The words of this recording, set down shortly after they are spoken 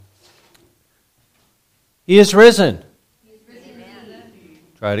He is risen.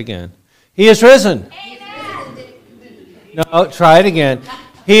 Try it again. He is risen. Amen. No, try it again.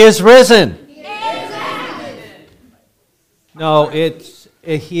 He is risen. No,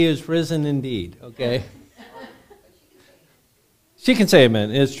 he is risen indeed, okay? She can say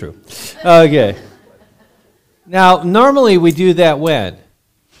amen. It's true. Okay. Now, normally we do that when?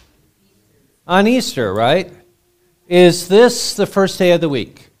 On Easter, right? Is this the first day of the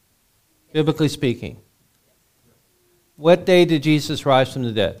week, biblically speaking? What day did Jesus rise from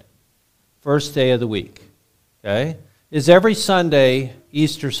the dead? First day of the week. Okay? Is every Sunday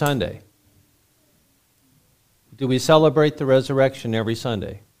Easter Sunday? Do we celebrate the resurrection every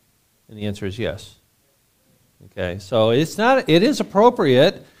Sunday? And the answer is yes. Okay, so it is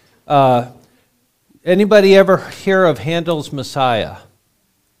appropriate. Anybody ever hear of Handel's Messiah?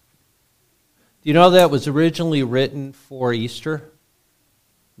 Do you know that was originally written for Easter,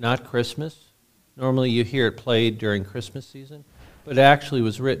 not Christmas? Normally you hear it played during Christmas season, but it actually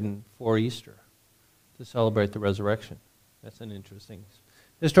was written for Easter to celebrate the resurrection. That's an interesting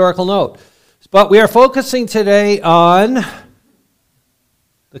historical note. But we are focusing today on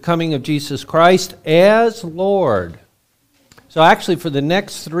the coming of Jesus Christ as Lord. So actually for the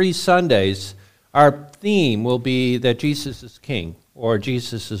next 3 Sundays, our theme will be that Jesus is King or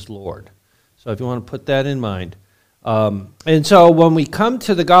Jesus is Lord. So if you want to put that in mind. And so when we come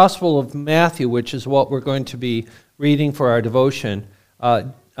to the Gospel of Matthew, which is what we're going to be reading for our devotion,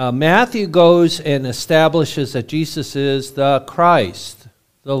 Matthew goes and establishes that Jesus is the Christ,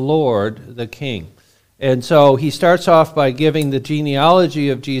 the Lord, the King. And so he starts off by giving the genealogy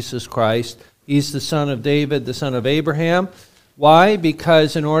of Jesus Christ. He's the son of David, the son of Abraham. Why?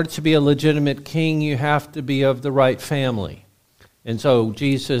 Because in order to be a legitimate king, you have to be of the right family. And so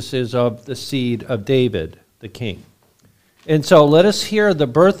Jesus is of the seed of David, the king. And so let us hear the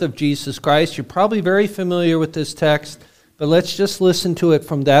birth of Jesus Christ. You're probably very familiar with this text, but let's just listen to it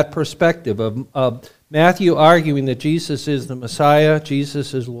from that perspective of Matthew arguing that Jesus is the Messiah,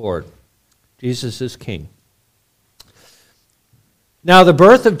 Jesus is Lord, Jesus is King. Now the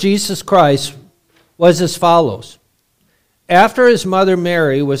birth of Jesus Christ was as follows. After his mother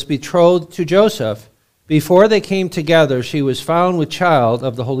Mary was betrothed to Joseph, before they came together, she was found with child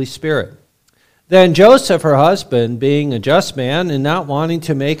of the Holy Spirit. Then Joseph, her husband, being a just man and not wanting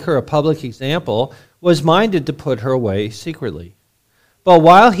to make her a public example, was minded to put her away secretly. But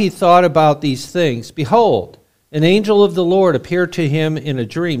while he thought about these things, behold, an angel of the Lord appeared to him in a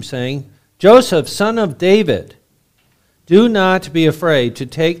dream, saying, Joseph, son of David, do not be afraid to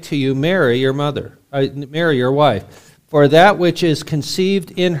take to you Mary, your wife, for that which is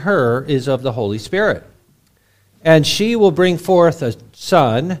conceived in her is of the Holy Spirit. And she will bring forth a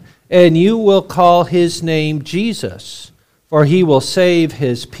son, and you will call his name Jesus, for he will save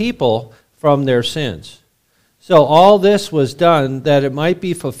his people from their sins. So all this was done that it might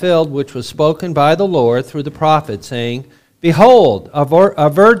be fulfilled which was spoken by the Lord through the prophet, saying, Behold, a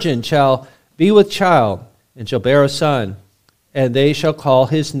virgin shall be with child, and shall bear a son, and they shall call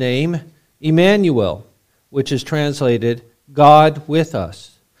his name Emmanuel, which is translated, God with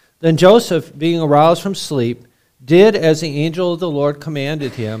us. Then Joseph, being aroused from sleep, did as the angel of the Lord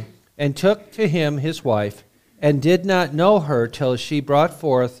commanded him, and took to him his wife, and did not know her till she brought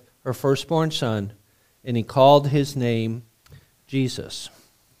forth her firstborn son, and he called his name Jesus.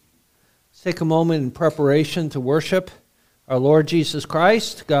 Let's take a moment in preparation to worship our Lord Jesus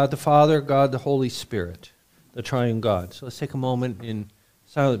Christ, God the Father, God the Holy Spirit, the triune God. So let's take a moment in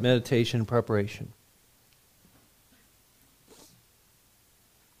silent meditation and preparation.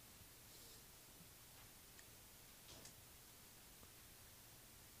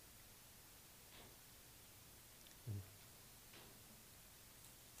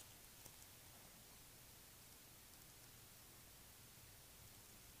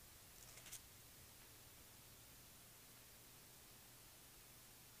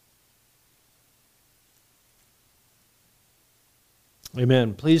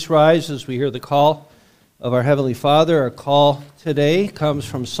 Amen. Please rise as we hear the call of our Heavenly Father. Our call today comes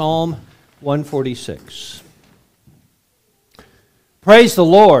from Psalm 146. Praise the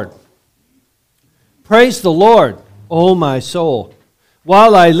Lord. Praise the Lord, O my soul.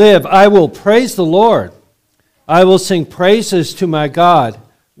 While I live, I will praise the Lord. I will sing praises to my God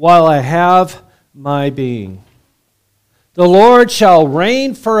while I have my being. The Lord shall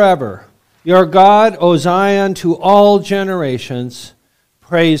reign forever. Your God, O Zion, to all generations.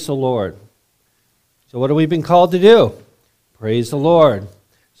 Praise the Lord. So what have we been called to do? Praise the Lord.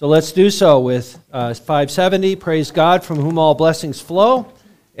 So let's do so with 570, Praise God, from whom all blessings flow.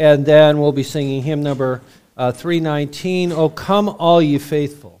 And then we'll be singing hymn number 319, O come all ye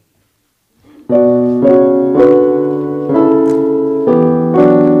faithful.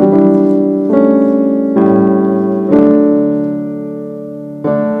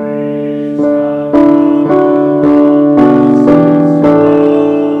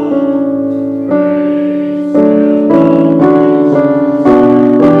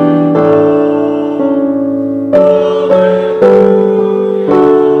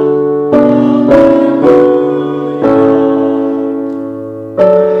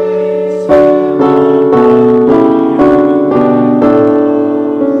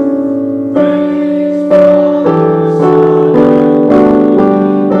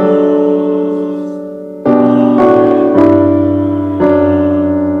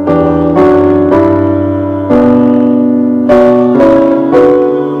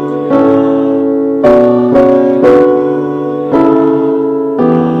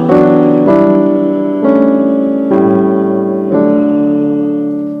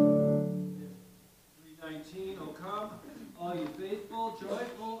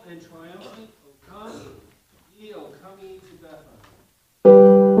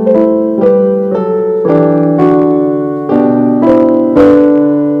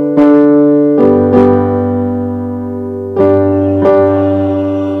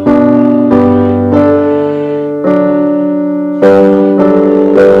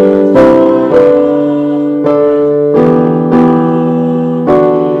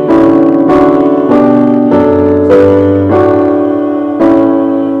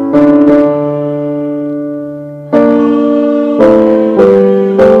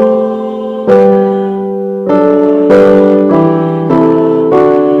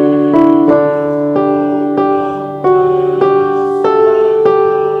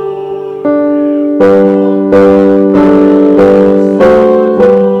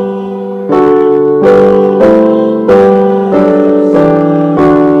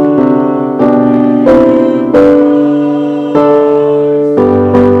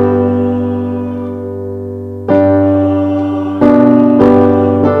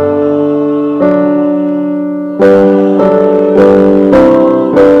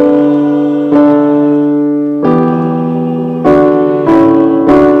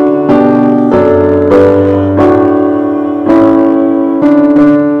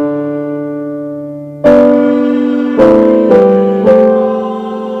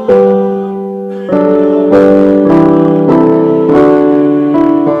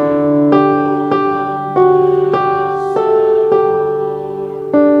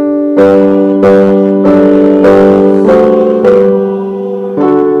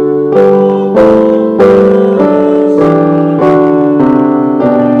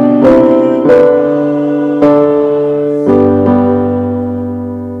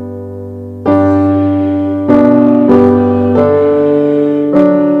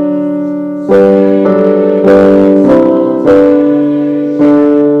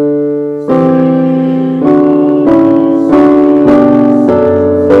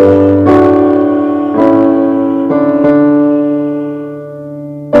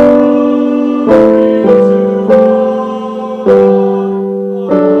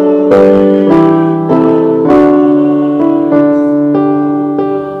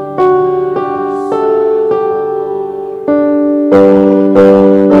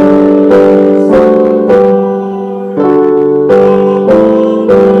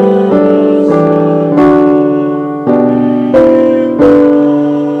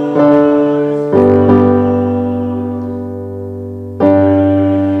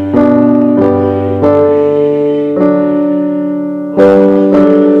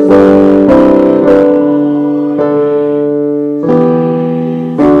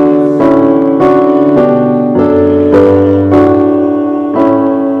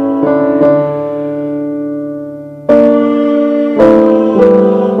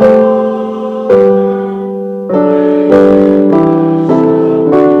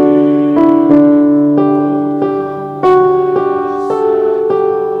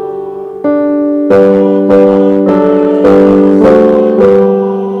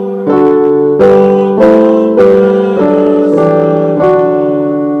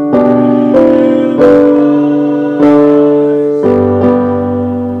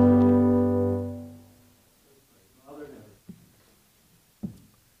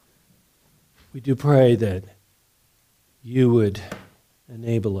 We do pray that you would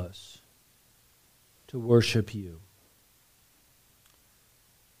enable us to worship you,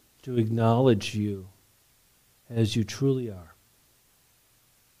 to acknowledge you as you truly are,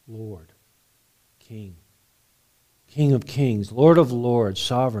 Lord, King, King of kings, Lord of lords,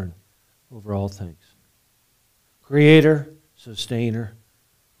 sovereign over all things, Creator, Sustainer,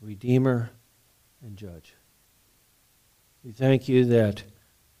 Redeemer, and Judge. We thank you that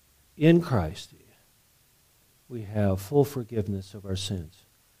in Christ we have full forgiveness of our sins.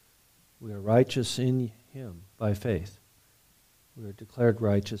 We are righteous in him by faith. We are declared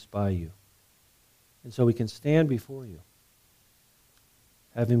righteous by you. And so we can stand before you,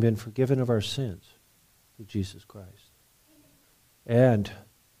 having been forgiven of our sins through Jesus Christ, and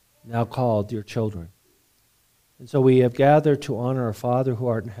now called your children. And so we have gathered to honor our Father who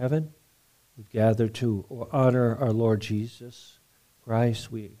art in heaven. We've gathered to honor our Lord Jesus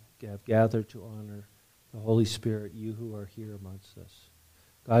Christ. We have gathered to honor the Holy Spirit, you who are here amongst us.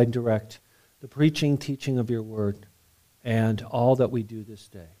 Guide and direct the preaching, teaching of your word, and all that we do this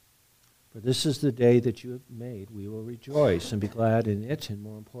day. For this is the day that you have made. We will rejoice and be glad in it, and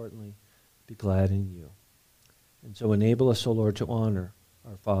more importantly, be glad in you. And so enable us, O Lord, to honor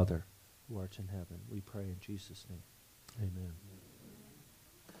our Father who art in heaven. We pray in Jesus' name. Amen.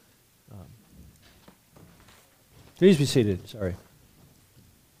 Please be seated. Sorry.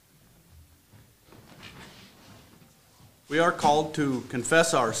 We are called to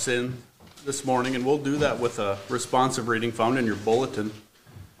confess our sin this morning, and we'll do that with a responsive reading found in your bulletin.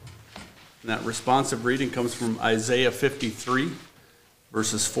 And that responsive reading comes from Isaiah 53,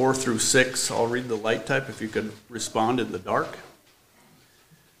 verses 4 through 6. I'll read the light type if you could respond in the dark.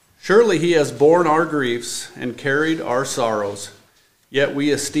 Surely he has borne our griefs and carried our sorrows, yet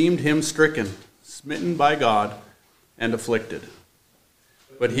we esteemed him stricken, smitten by God, and afflicted.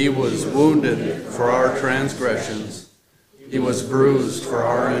 But he was wounded for our transgressions. He was bruised for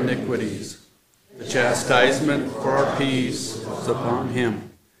our iniquities. The chastisement for our peace was upon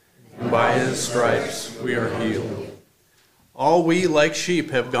him, and by his stripes we are healed. All we like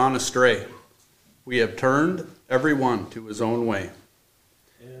sheep have gone astray. We have turned every one to his own way.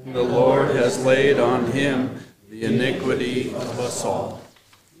 And the Lord has laid on him the iniquity of us all.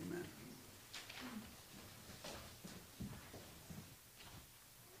 Amen.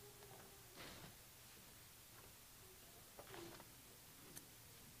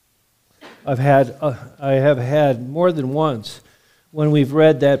 I have had more than once when we've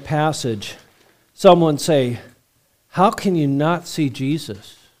read that passage, someone say, how can you not see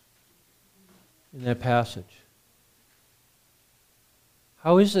Jesus in that passage?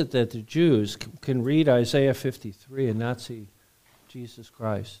 How is it that the Jews can read Isaiah 53 and not see Jesus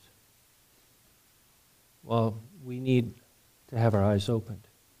Christ? Well, we need to have our eyes opened.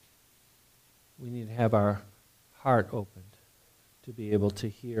 We need to have our heart opened to be able to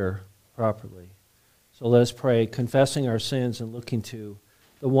hear properly. So let us pray, confessing our sins and looking to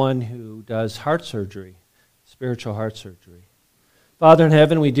the one who does heart surgery, spiritual heart surgery. Father in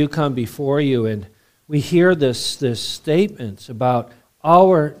heaven, we do come before you, and we hear this statements about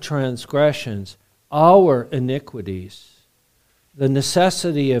our transgressions, our iniquities, the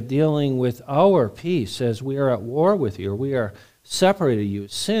necessity of dealing with our peace as we are at war with you, or we are separated you.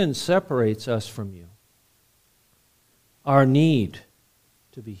 Sin separates us from you. Our need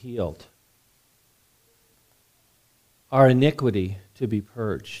to be healed. Our iniquity to be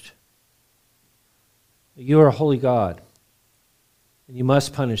purged. You are a holy God, and you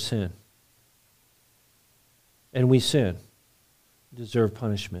must punish sin. And we sin, deserve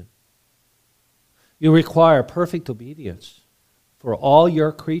punishment. You require perfect obedience for all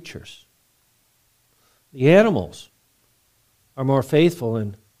your creatures. The animals are more faithful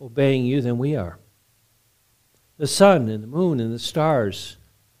in obeying you than we are. The sun and the moon and the stars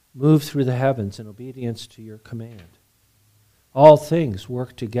move through the heavens in obedience to your command. All things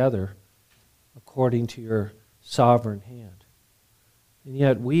work together according to your sovereign hand. And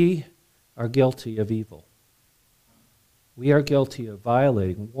yet we are guilty of evil. We are guilty of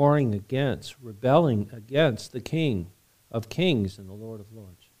violating, warring against, rebelling against the King of Kings and the Lord of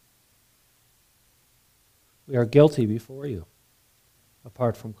Lords. We are guilty before you,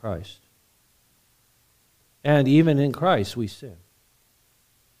 apart from Christ. And even in Christ we sin.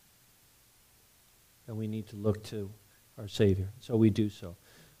 And we need to look to our Savior. So we do so.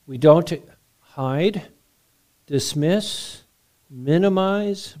 We don't hide, dismiss,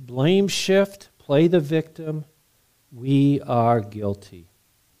 minimize, blame shift, play the victim. We are guilty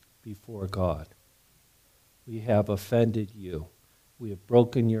before God. We have offended you. We have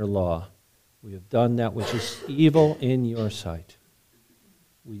broken your law. We have done that which is evil in your sight.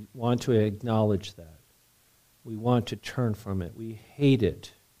 We want to acknowledge that. We want to turn from it. We hate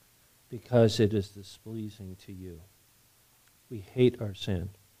it because it is displeasing to you. We hate our sin.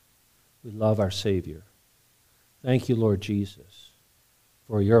 We love our Savior. Thank you, Lord Jesus,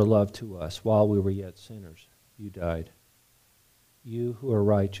 for your love to us. While we were yet sinners, you died. You who are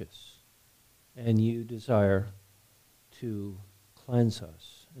righteous, and you desire to cleanse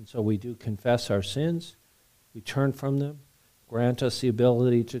us. And so we do confess our sins. We turn from them. Grant us the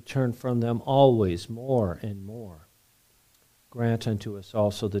ability to turn from them always more and more. Grant unto us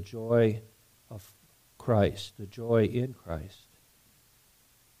also the joy of Christ, the joy in Christ.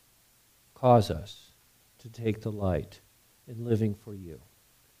 Cause us to take delight in living for you,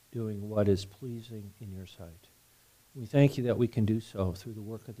 doing what is pleasing in your sight. We thank you that we can do so through the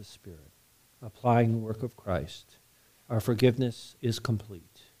work of the Spirit, applying the work of Christ. Our forgiveness is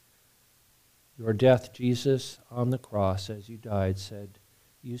complete. Your death, Jesus, on the cross as you died,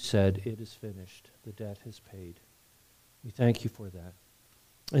 you said, it is finished. The debt is paid. We thank you for that.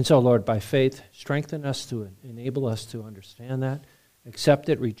 And so, Lord, by faith, strengthen us to enable us to understand that, accept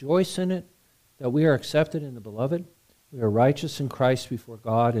it, rejoice in it, that we are accepted in the Beloved. We are righteous in Christ before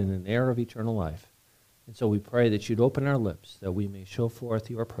God and an heir of eternal life. And so we pray that you'd open our lips that we may show forth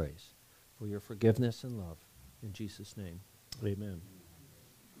your praise for your forgiveness and love. In Jesus' name, amen.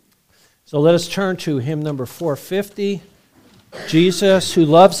 So let us turn to hymn number 450. Jesus, who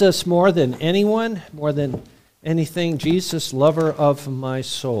loves us more than anyone, more than anything. Jesus, lover of my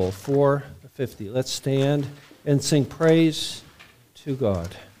soul. 450. Let's stand and sing praise to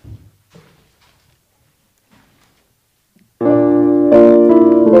God.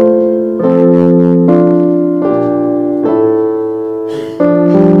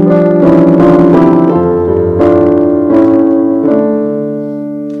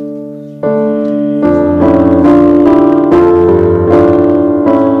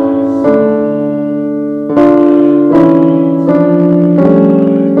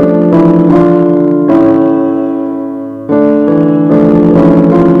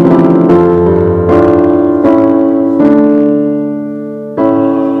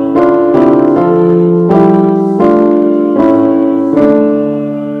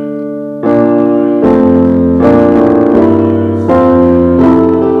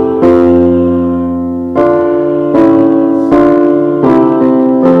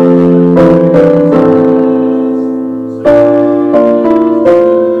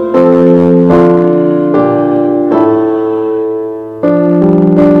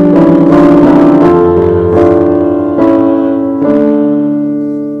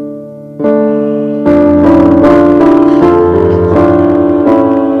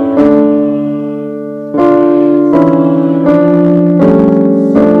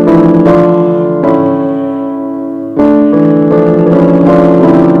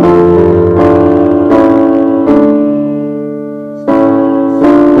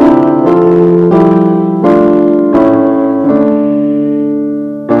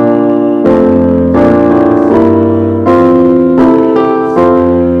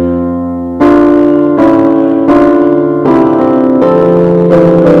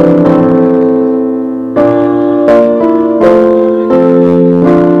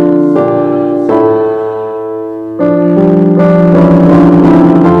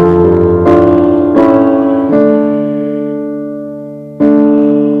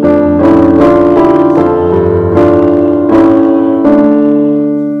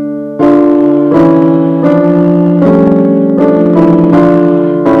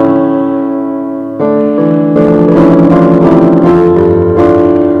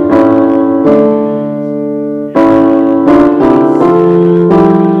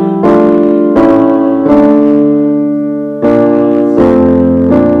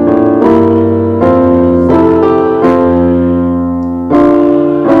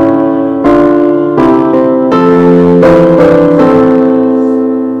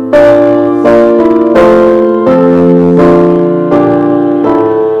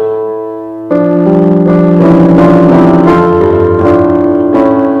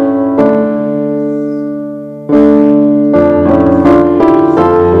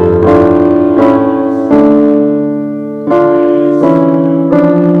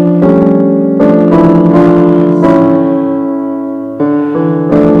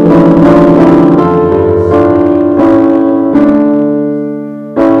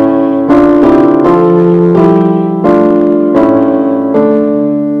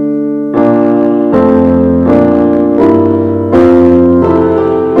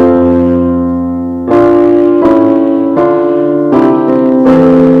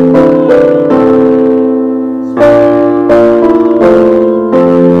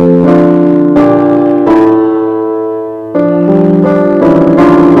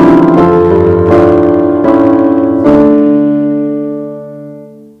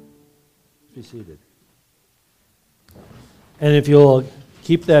 be seated. And if you'll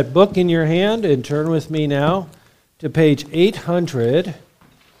keep that book in your hand and turn with me now to page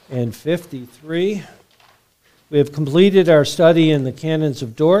 853. We have completed our study in the Canons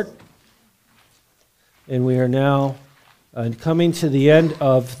of Dort, and we are now coming to the end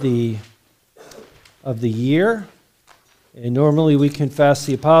of the year. And normally we confess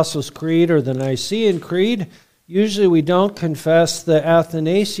the Apostles' Creed or the Nicene Creed. Usually we don't confess the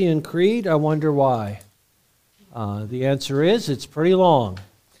Athanasian Creed. I wonder why. The answer is it's pretty long.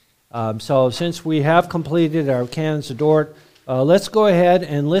 So since we have completed our Canons of Dort, let's go ahead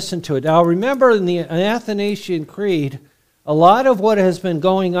and listen to it. Now remember, in the Athanasian Creed, a lot of what has been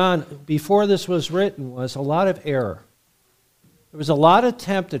going on before this was written was a lot of error. There was a lot of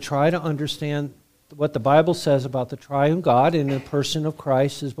attempt to try to understand what the Bible says about the triune God and the person of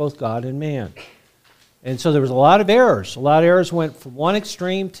Christ as both God and man. And so there was a lot of errors. A lot of errors went from one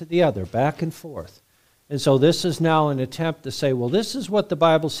extreme to the other, back and forth. And so this is now an attempt to say, well, this is what the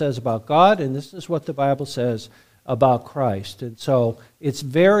Bible says about God, and this is what the Bible says about Christ. And so it's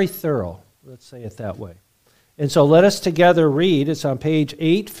very thorough, let's say it that way. And so let us together read. It's on page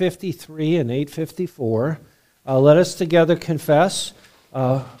 853 and 854. Let us together confess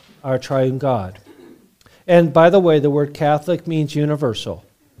our triune God. And by the way, the word Catholic means universal,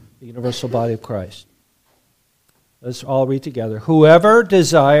 the universal body of Christ. Let's all read together. Whoever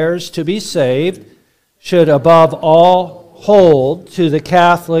desires to be saved should above all hold to the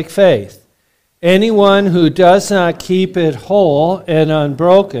Catholic faith. Anyone who does not keep it whole and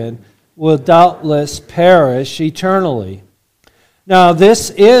unbroken will doubtless perish eternally. Now this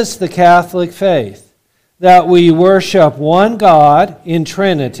is the Catholic faith, that we worship one God in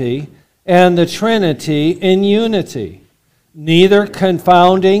Trinity, and the Trinity in unity, neither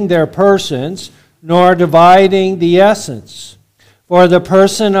confounding their persons, nor dividing the essence. For the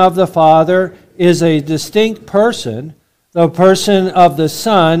person of the Father is a distinct person, the person of the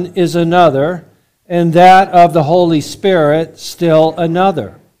Son is another, and that of the Holy Spirit still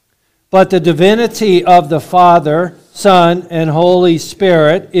another. But the divinity of the Father, Son, and Holy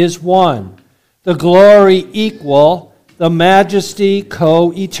Spirit is one, the glory equal, the majesty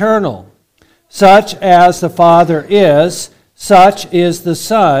co-eternal. Such as the Father is, such is the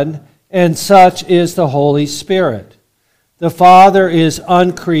Son, and such is the Holy Spirit. The Father is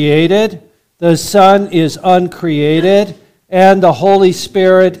uncreated, the Son is uncreated, and the Holy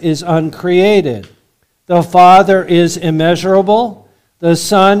Spirit is uncreated. The Father is immeasurable, the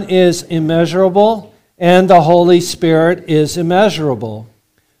Son is immeasurable, and the Holy Spirit is immeasurable.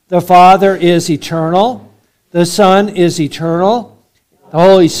 The Father is eternal, the Son is eternal, the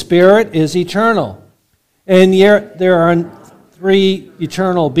Holy Spirit is eternal. And yet there are three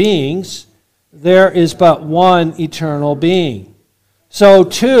eternal beings. There is but one eternal being. So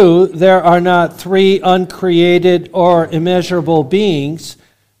too, there are not three uncreated or immeasurable beings.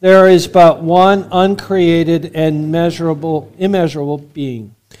 There is but one uncreated and immeasurable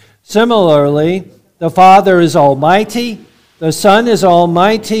being. Similarly, the Father is almighty, the Son is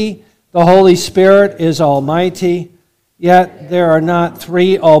almighty, the Holy Spirit is almighty. Yet there are not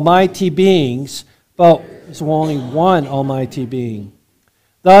three almighty beings, but there's only one almighty being.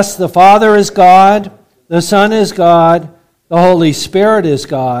 Thus the Father is God, the Son is God, the Holy Spirit is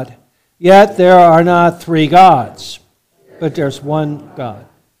God. Yet there are not three gods, but there's one God.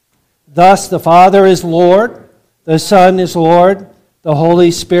 Thus the Father is Lord, the Son is Lord, the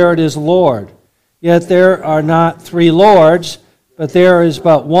Holy Spirit is Lord. Yet there are not three Lords, but there is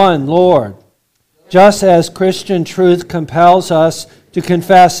but one Lord. Just as Christian truth compels us to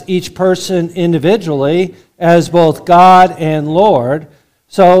confess each person individually as both God and Lord,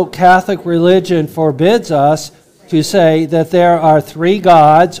 so Catholic religion forbids us to say that there are three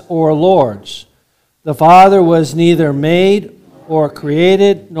gods or lords. The Father was neither made or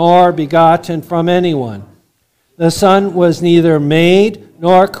created nor begotten from anyone. The Son was neither made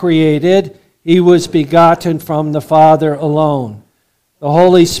nor created. He was begotten from the Father alone. The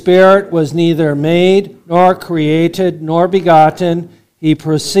Holy Spirit was neither made nor created nor begotten. He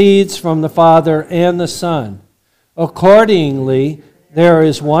proceeds from the Father and the Son. Accordingly, there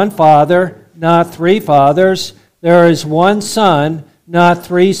is one Father, not three fathers. There is one Son, not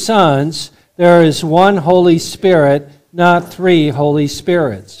three sons. There is one Holy Spirit, not three Holy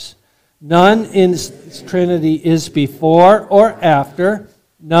Spirits. None in Trinity is before or after.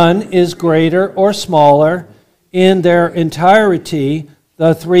 None is greater or smaller. In their entirety,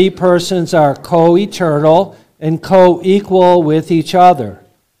 the three persons are co-eternal and co-equal with each other.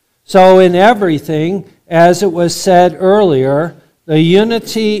 So in everything, as it was said earlier, the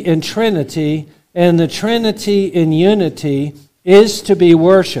unity in Trinity and the Trinity in unity is to be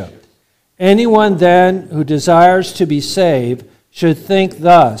worshipped. Anyone then who desires to be saved should think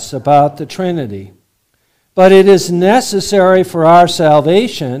thus about the Trinity. But it is necessary for our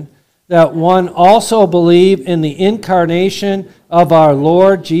salvation that one also believe in the incarnation of our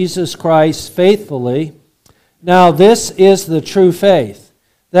Lord Jesus Christ faithfully. Now this is the true faith,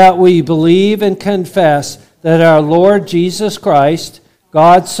 that we believe and confess that our Lord Jesus Christ,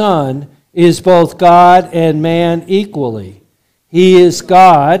 God's Son, is both God and man equally. He is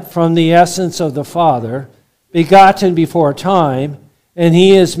God from the essence of the Father, begotten before time, and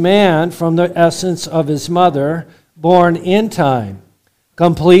he is man from the essence of his mother, born in time.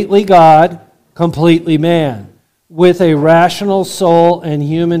 Completely God, completely man, with a rational soul and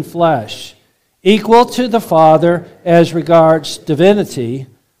human flesh, equal to the Father as regards divinity,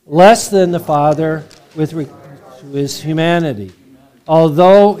 less than the Father with regard to his humanity.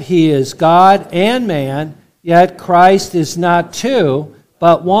 Although he is God and man, yet Christ is not two,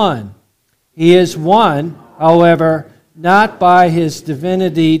 but one. He is one, however, not by his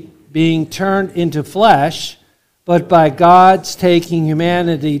divinity being turned into flesh, but by God's taking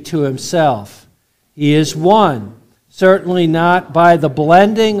humanity to himself. He is one, certainly not by the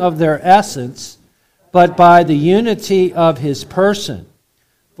blending of their essence, but by the unity of his person.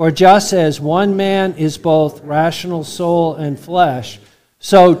 For just as one man is both rational soul and flesh,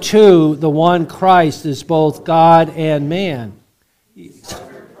 so too the one Christ is both God and man.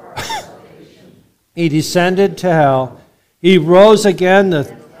 He descended to hell. He rose again the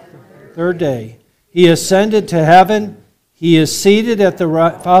third day. He ascended to heaven. He is seated at the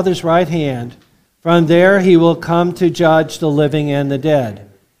Father's right hand. From there he will come to judge the living and the dead.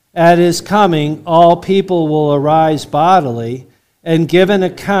 At his coming, all people will arise bodily and give an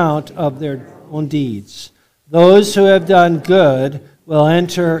account of their own deeds. Those who have done good will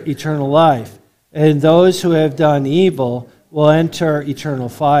enter eternal life, and those who have done evil will enter eternal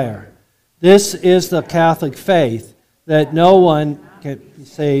fire. This is the Catholic faith, that no one can be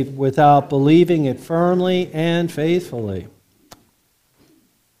saved without believing it firmly and faithfully.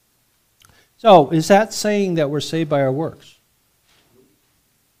 So, is that saying that we're saved by our works?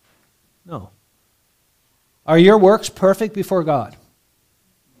 No. Are your works perfect before God?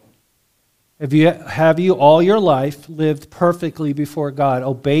 Have you all your life lived perfectly before God,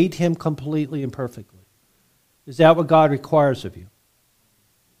 obeyed him completely and perfectly? Is that what God requires of you?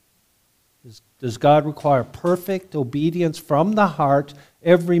 Does God require perfect obedience from the heart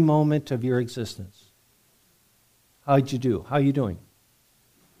every moment of your existence? How'd you do? How are you doing?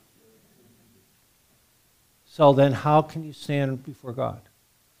 So then how can you stand before God?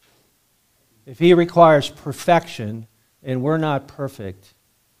 If he requires perfection and we're not perfect,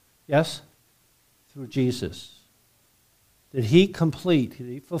 yes? Through Jesus. Did he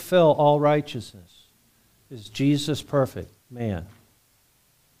fulfill all righteousness? Is Jesus perfect man?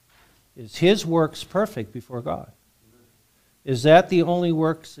 Is his works perfect before God? Is that the only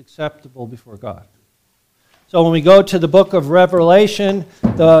works acceptable before God? So when we go to the book of Revelation,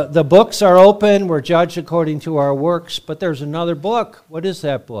 the books are open. We're judged according to our works. But there's another book. What is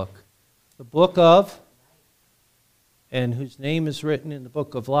that book? The book of, and whose name is written in the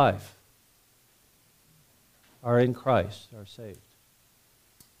book of life, are in Christ, are saved.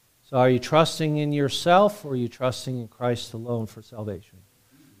 So are you trusting in yourself, or are you trusting in Christ alone for salvation?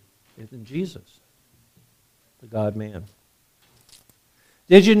 It's in Jesus, the God-man.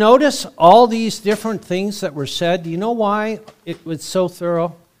 Did you notice all these different things that were said? Do you know why it was so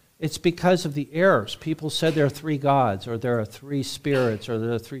thorough? It's because of the errors. People said there are three gods, or there are three spirits, or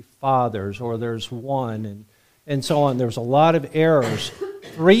there are three fathers, or there's one, and so on. There's a lot of errors.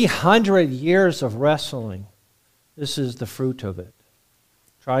 300 years of wrestling. This is the fruit of it.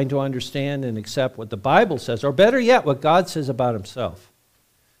 Trying to understand and accept what the Bible says, or better yet, what God says about himself.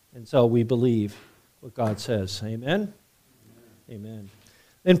 And so we believe what God says. Amen? Amen.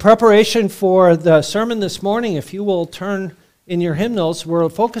 In preparation for the sermon this morning, if you will turn in your hymnals, we're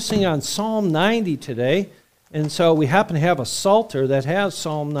focusing on Psalm 90 today. And so we happen to have a Psalter that has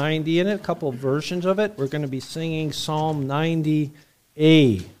Psalm 90 in it, a couple of versions of it. We're going to be singing Psalm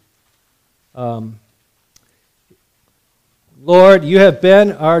 90A. Lord, you have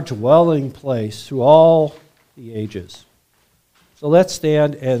been our dwelling place through all the ages. So let's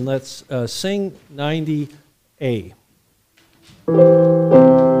stand and let's sing 90A.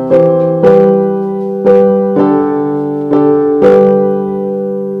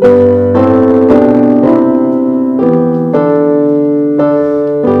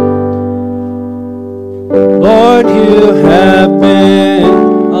 Lord, you have been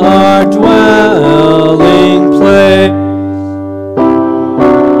our dwelling place.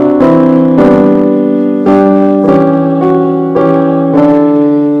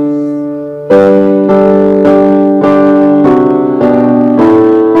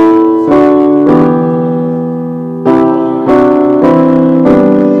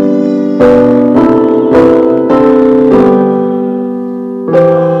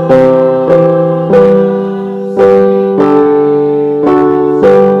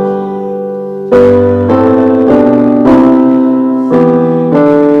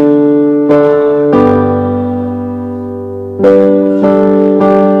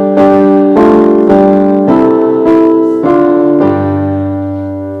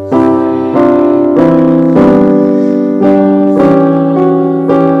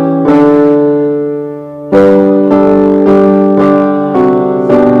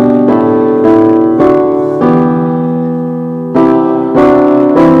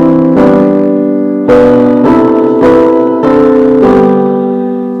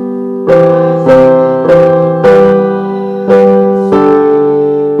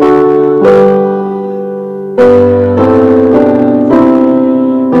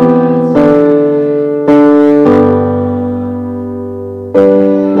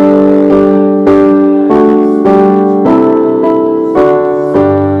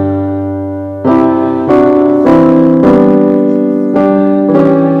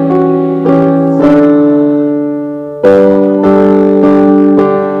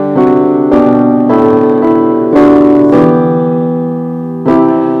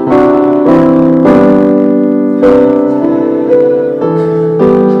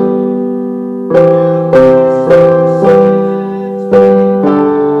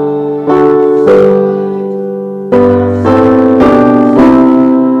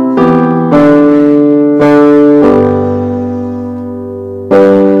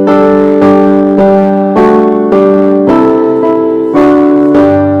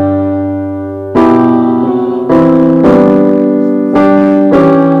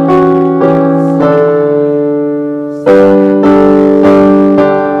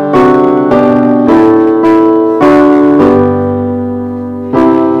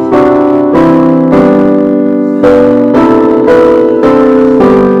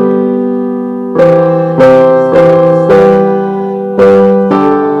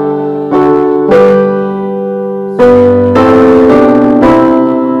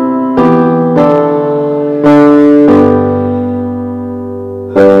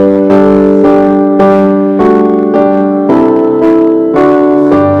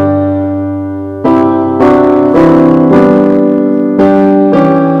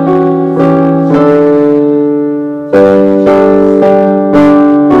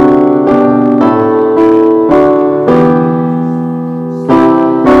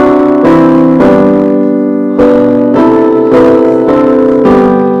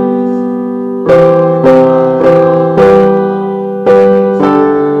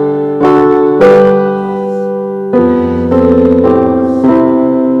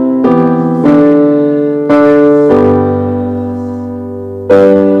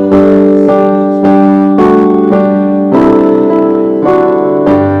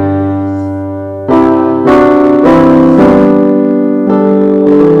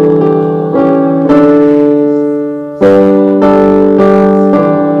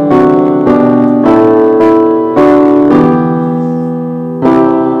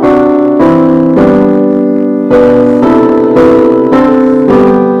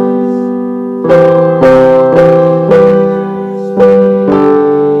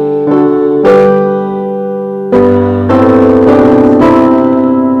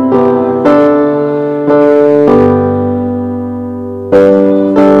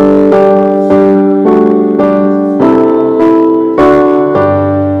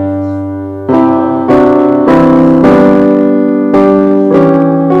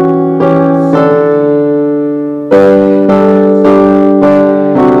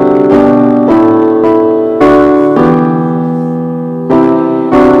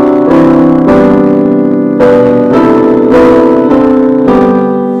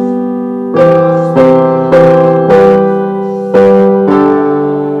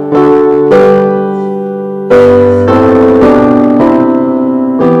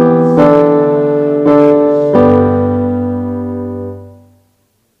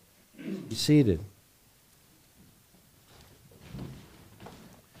 Seated.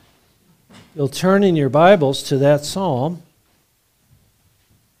 You'll turn in your Bibles to that psalm.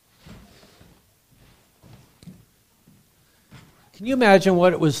 Can you imagine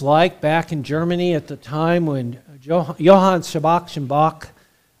what it was like back in Germany at the time when Johann Sebastian Bach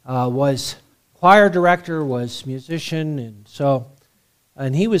was choir director, was musician,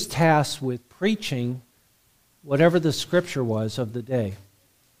 and he was tasked with preaching whatever the scripture was of the day.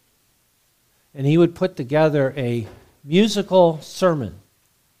 And he would put together a musical sermon.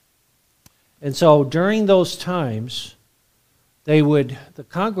 And so during those times, the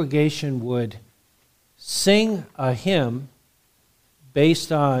congregation would sing a hymn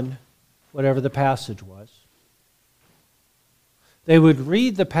based on whatever the passage was. They would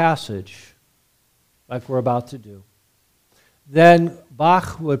read the passage like we're about to do. Then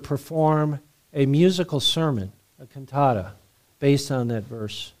Bach would perform a musical sermon, a cantata, based on that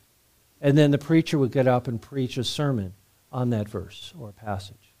verse. And then the preacher would get up and preach a sermon on that verse or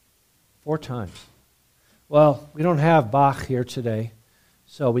passage. 4 times. Well, we don't have Bach here today,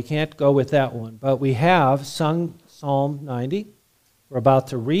 so we can't go with that one. But we have sung Psalm 90. We're about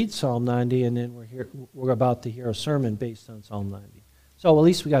to read Psalm 90, and then we're about to hear a sermon based on Psalm 90. So at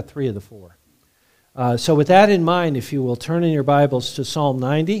least we got 3 of the 4. So with that in mind, if you will turn in your Bibles to Psalm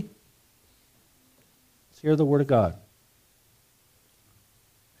 90, let's hear the Word of God.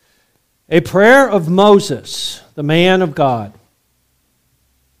 A prayer of Moses, the man of God.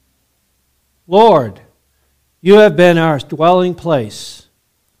 Lord, you have been our dwelling place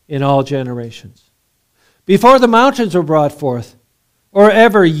in all generations. Before the mountains were brought forth, or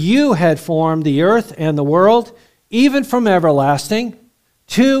ever you had formed the earth and the world, even from everlasting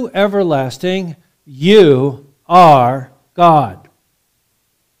to everlasting, you are God.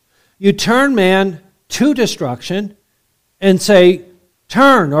 You turn man to destruction and say,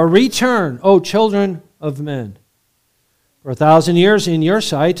 turn or return, O children of men. For 1,000 years in your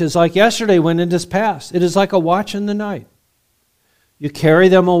sight is like yesterday when it is past. It is like a watch in the night. You carry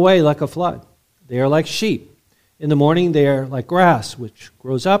them away like a flood. They are like sheep. In the morning they are like grass, which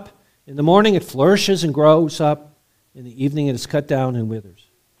grows up. In the morning it flourishes and grows up. In the evening it is cut down and withers.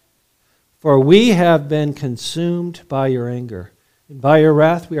 For we have been consumed by your anger, and by your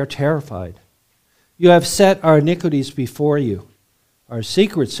wrath we are terrified. You have set our iniquities before you, our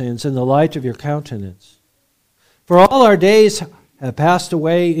secret sins in the light of your countenance. For all our days have passed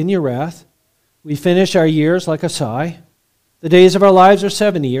away in your wrath. We finish our years like a sigh. The days of our lives are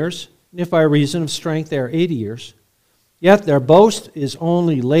 70 years, and if by reason of strength they are 80 years. Yet their boast is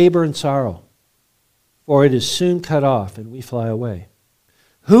only labor and sorrow, for it is soon cut off, and we fly away.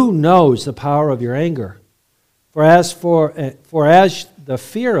 Who knows the power of your anger? For as the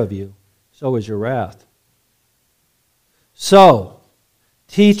fear of you, so is your wrath. So,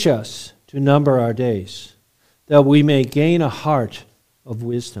 Teach us to number our days, that we may gain a heart of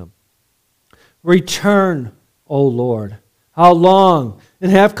wisdom. Return, O Lord. How long?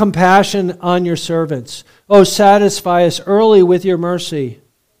 And have compassion on your servants. O satisfy us early with your mercy,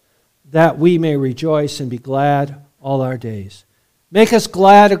 that we may rejoice and be glad all our days. Make us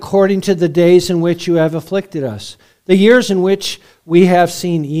glad according to the days in which you have afflicted us, the years in which we have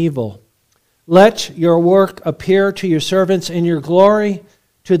seen evil. Let your work appear to your servants and your glory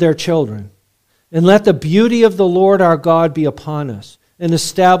to their children. And let the beauty of the Lord our God be upon us, and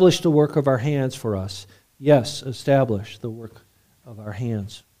establish the work of our hands for us. Yes, establish the work of our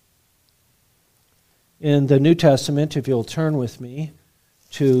hands. In the New Testament, if you'll turn with me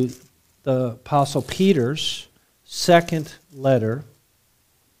to the Apostle Peter's second letter,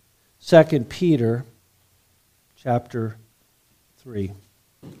 2 Peter chapter 3.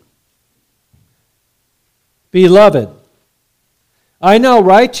 Beloved, I now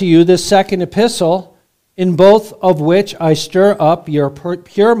write to you this second epistle, in both of which I stir up your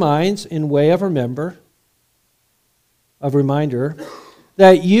pure minds in way of reminder,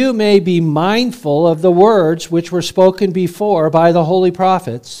 that you may be mindful of the words which were spoken before by the holy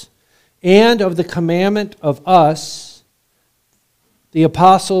prophets, and of the commandment of us, the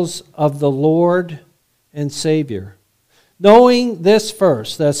apostles of the Lord and Savior. Knowing this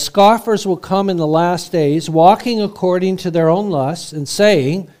first, that scoffers will come in the last days, walking according to their own lusts, and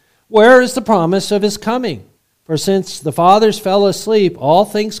saying, where is the promise of his coming? For since the fathers fell asleep, all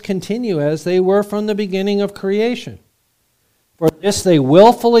things continue as they were from the beginning of creation. For this they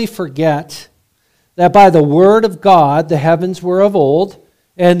willfully forget that by the word of God the heavens were of old,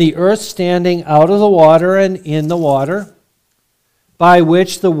 and the earth standing out of the water and in the water, by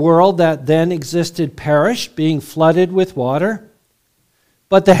which the world that then existed perished, being flooded with water.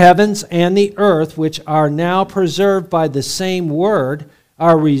 But the heavens and the earth, which are now preserved by the same word,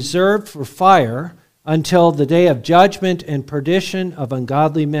 are reserved for fire until the day of judgment and perdition of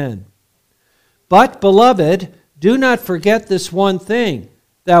ungodly men. But, beloved, do not forget this one thing,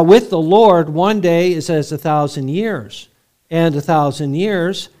 that with the Lord 1 day is as 1,000 years, and 1,000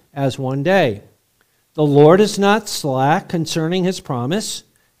 years as 1 day. The Lord is not slack concerning his promise,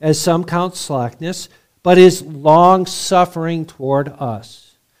 as some count slackness, but is long-suffering toward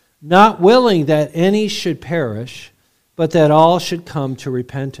us, not willing that any should perish, but that all should come to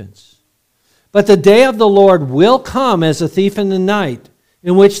repentance. But the day of the Lord will come as a thief in the night,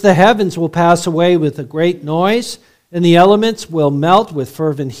 in which the heavens will pass away with a great noise, and the elements will melt with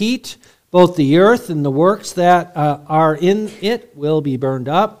fervent heat. Both the earth and the works that are in it will be burned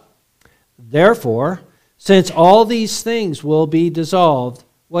up. Therefore, since all these things will be dissolved,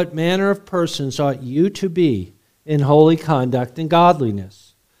 what manner of persons ought you to be in holy conduct and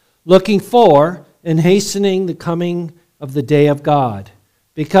godliness, looking for and hastening the coming of the day of God,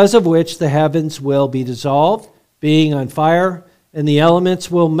 because of which the heavens will be dissolved, being on fire, and the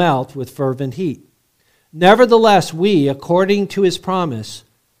elements will melt with fervent heat. Nevertheless, we, according to his promise,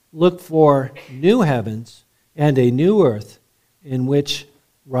 look for new heavens and a new earth in which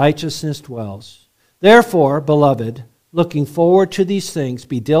righteousness dwells. Therefore, beloved, looking forward to these things,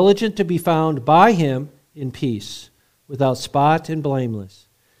 be diligent to be found by him in peace, without spot and blameless.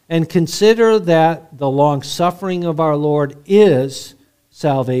 And consider that the long-suffering of our Lord is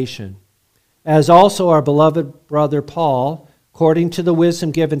salvation, as also our beloved brother Paul, according to the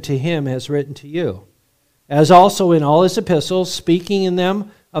wisdom given to him, has written to you, as also in all his epistles, speaking in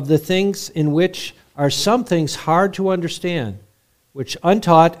them of the things in which are some things hard to understand, which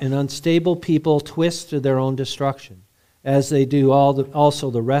untaught and unstable people twist to their own destruction, as they do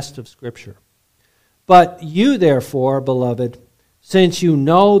also the rest of Scripture. But you, therefore, beloved, since you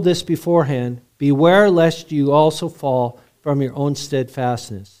know this beforehand, beware lest you also fall from your own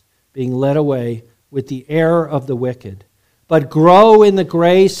steadfastness, being led away with the error of the wicked. But grow in the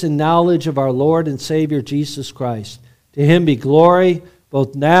grace and knowledge of our Lord and Savior Jesus Christ. To him be glory,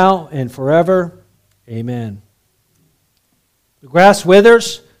 both now and forever. Amen. The grass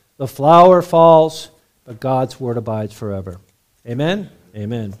withers, the flower falls, but God's word abides forever. Amen?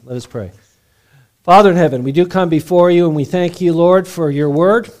 Amen. Let us pray. Father in heaven, we do come before you and we thank you, Lord, for your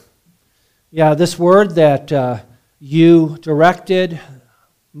word. Yeah, this word that you directed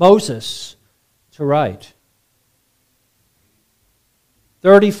Moses to write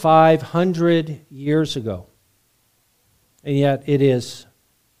 3,500 years ago. And yet it is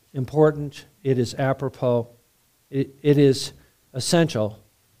important, it is apropos, it is essential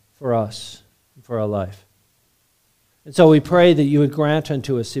for us, for our life. And so we pray that you would grant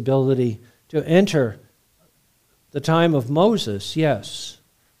unto us the ability to enter the time of Moses, yes,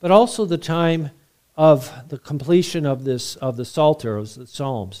 but also the time of the completion of the Psalters, the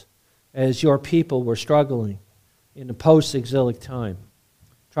Psalms, as your people were struggling in the post-exilic time,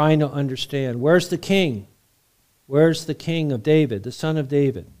 trying to understand, where's the king? Where's the king of David, the son of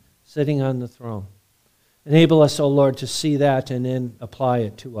David, sitting on the throne? Enable us, O Lord, to see that and then apply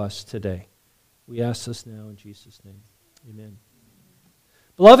it to us today. We ask this now in Jesus' name. Amen.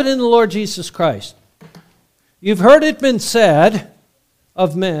 Beloved in the Lord Jesus Christ, you've heard it been said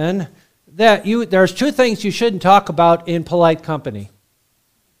of men that there's two things you shouldn't talk about in polite company.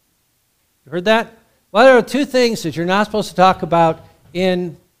 You heard that? Well, there are two things that you're not supposed to talk about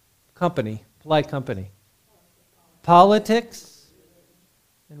in company, polite company. Politics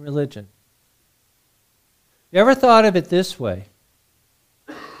and religion. You ever thought of it this way?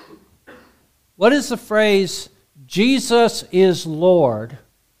 What is the phrase, Jesus is Lord,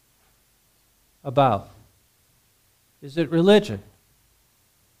 about? Is it religion?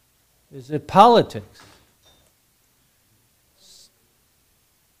 Is it politics?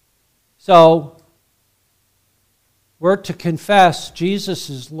 So, we're to confess Jesus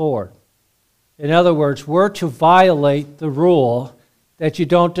is Lord. In other words, we're to violate the rule that you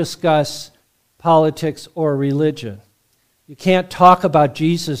don't discuss politics or religion. You can't talk about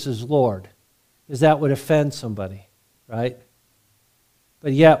Jesus as Lord, because that would offend somebody, right?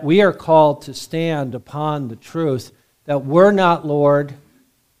 But yet we are called to stand upon the truth that we're not Lord,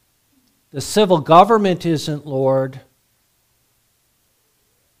 the civil government isn't Lord,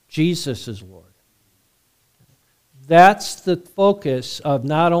 Jesus is Lord. That's the focus of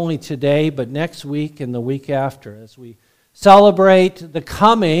not only today, but next week and the week after, as we celebrate the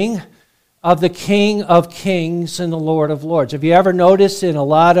coming of the King of Kings and the Lord of Lords. Have you ever noticed in a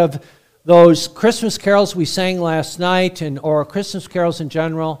lot of those Christmas carols we sang last night, or Christmas carols in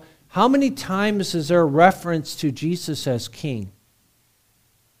general, how many times is there a reference to Jesus as King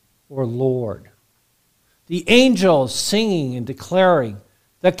or Lord? The angels singing and declaring,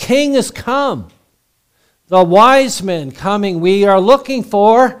 the King has come. The wise men coming, we are looking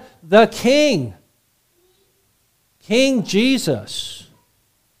for the King. King Jesus.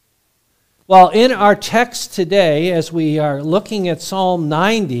 Well, in our text today, as we are looking at Psalm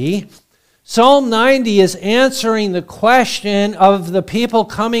 90, Psalm 90 is answering the question of the people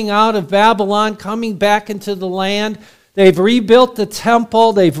coming out of Babylon, coming back into the land. They've rebuilt the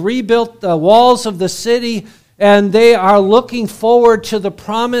temple, they've rebuilt the walls of the city, and they are looking forward to the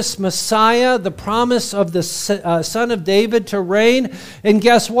promised Messiah, the promise of the Son of David to reign. And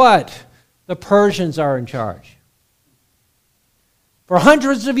guess what? The Persians are in charge. For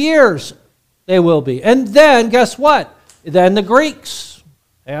hundreds of years, they will be. And then, guess what? Then the Greeks,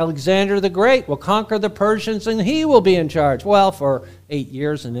 Alexander the Great, will conquer the Persians, and he will be in charge. Well, for 8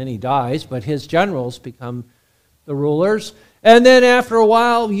 years, and then he dies, but his generals become the rulers. And then after a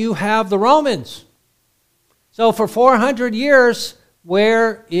while, you have the Romans. So for 400 years,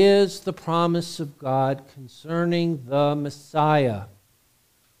 where is the promise of God concerning the Messiah?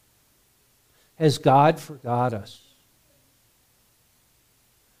 Has God forgot us?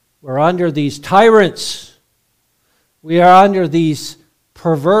 We're under these tyrants. We are under these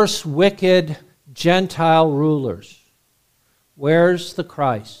perverse, wicked Gentile rulers. Where's the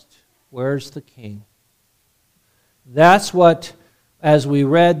Christ? Where's the King? That's what, as we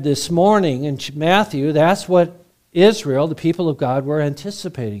read this morning in Matthew, that's what Israel, the people of God, were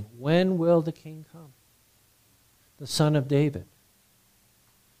anticipating. When will the King come? The Son of David.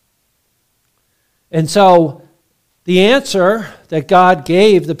 And so the answer that God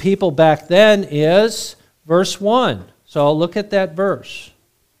gave the people back then is verse 1. So look at that verse.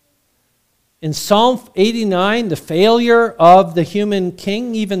 In Psalm 89, the failure of the human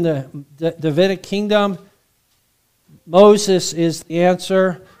king, even the Davidic kingdom, Moses is the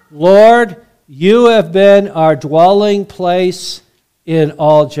answer. Lord, you have been our dwelling place in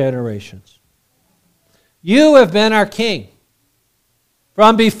all generations. You have been our king.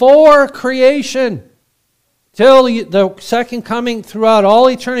 From before creation till the second coming, throughout all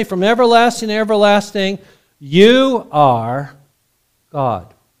eternity, from everlasting to everlasting, you are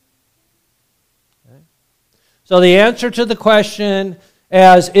God. Okay? So the answer to the question,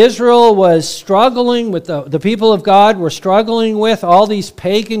 as Israel was struggling with the people of God were struggling with all these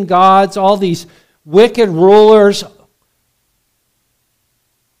pagan gods, all these wicked rulers,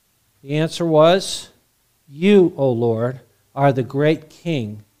 the answer was, you, O Lord, are the great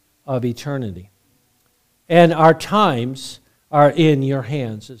King of eternity. And our times are in your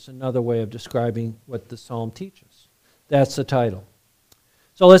hands. It's another way of describing what the psalm teaches. That's the title.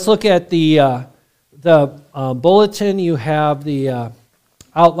 So let's look at the bulletin. You have the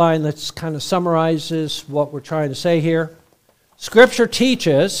outline that kind of summarizes what we're trying to say here. Scripture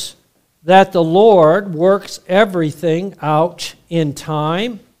teaches that the Lord works everything out in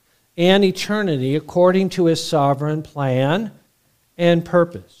time and eternity according to his sovereign plan and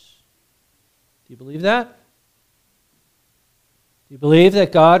purpose. Do you believe that? Do you believe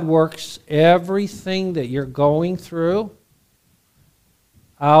that God works everything that you're going through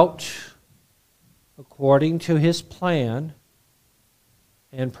out according to his plan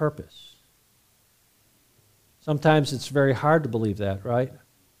and purpose? Sometimes it's very hard to believe that, right?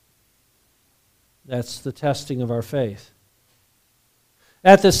 That's the testing of our faith.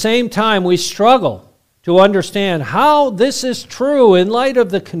 At the same time, we struggle to understand how this is true in light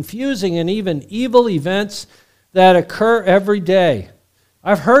of the confusing and even evil events that occur every day.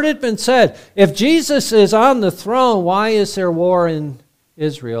 I've heard it been said, if Jesus is on the throne, why is there war in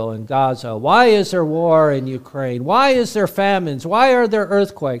Israel and Gaza? Why is there war in Ukraine? Why is there famines? Why are there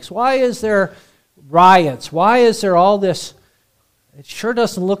earthquakes? Why is there riots? Why is there all this? It sure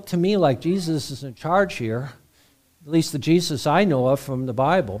doesn't look to me like Jesus is in charge here, at least the Jesus I know of from the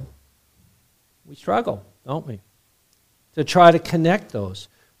Bible. We struggle, don't we, to try to connect those.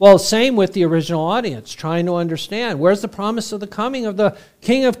 Well, same with the original audience, trying to understand. Where's the promise of the coming of the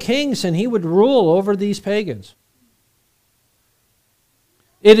King of Kings, and he would rule over these pagans?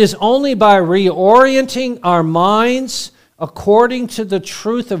 It is only by reorienting our minds according to the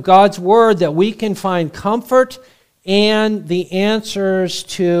truth of God's Word that we can find comfort and the answers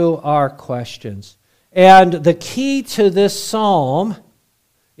to our questions. And the key to this psalm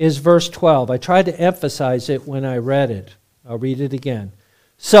is verse 12. I tried to emphasize it when I read it. I'll read it again.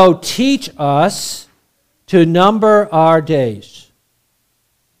 So teach us to number our days,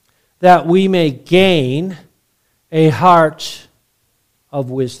 that we may gain a heart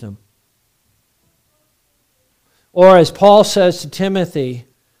of wisdom. Or as Paul says to Timothy,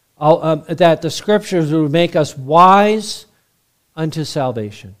 that the Scriptures would make us wise unto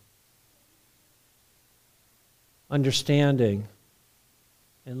salvation. Understanding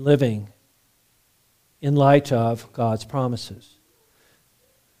and living in light of God's promises.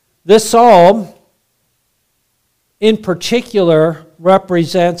 This psalm, in particular,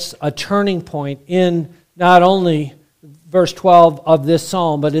 represents a turning point in not only verse 12 of this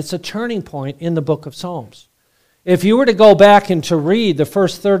psalm, but it's a turning point in the book of Psalms. If you were to go back and to read the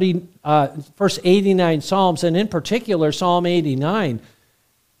first 89 Psalms, and in particular Psalm 89,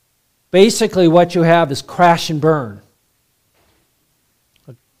 basically what you have is crash and burn.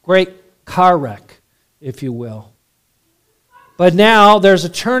 A great car wreck, if you will. But now there's a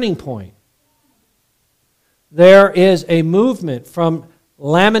turning point. There is a movement from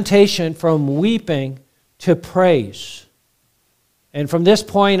lamentation, from weeping, to praise. And from this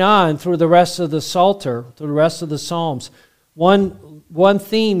point on, through the rest of the Psalter, through the rest of the Psalms, one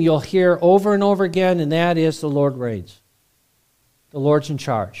theme you'll hear over and over again, and that is the Lord reigns. The Lord's in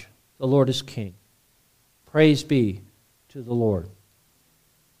charge. The Lord is king. Praise be to the Lord.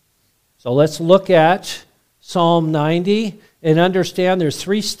 So let's look at Psalm 90 and understand there's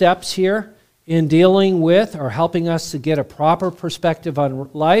 3 steps here in dealing with or helping us to get a proper perspective on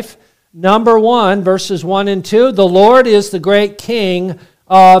life. Number 1, verses 1 and 2, the Lord is the great King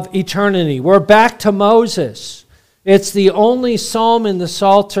of eternity. We're back to Moses. It's the only psalm in the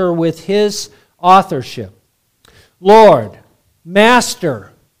Psalter with his authorship. Lord,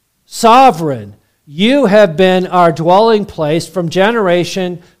 Master, Sovereign, you have been our dwelling place from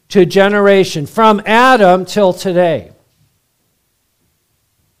generation to generation, from Adam till today.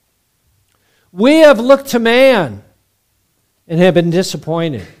 We have looked to man and have been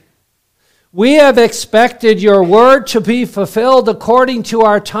disappointed. We have expected your word to be fulfilled according to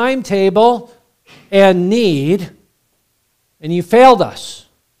our timetable and need, and you failed us.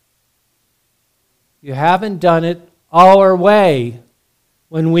 You haven't done it our way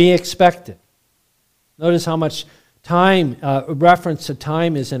when we expect it. Notice how much time, reference to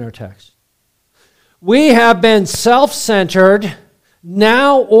time is in our text. We have been self-centered,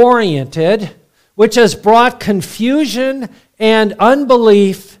 now oriented, which has brought confusion and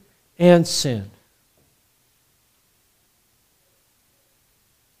unbelief and sin.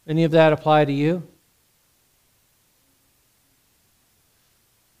 Any of that apply to you?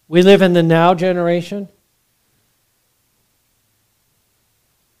 We live in the now generation.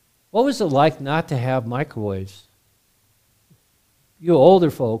 What was it like not to have microwaves? You older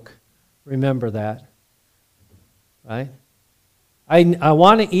folk remember that, right? I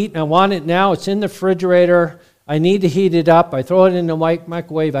want to eat and I want it now. It's in the refrigerator. I need to heat it up. I throw it in the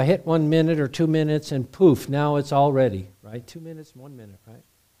microwave. I hit 1 minute or 2 minutes and poof, now it's all ready, right? 2 minutes, 1 minute, right?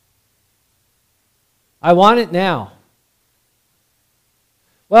 I want it now.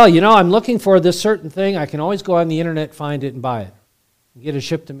 Well, I'm looking for this certain thing. I can always go on the internet, find it, and buy it. Get it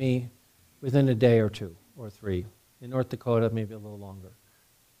shipped to me within a day or two or three. In North Dakota, maybe a little longer.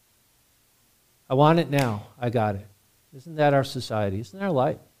 I want it now. I got it. Isn't that our society? Isn't that our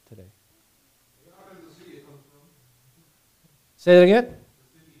life today? Say that again?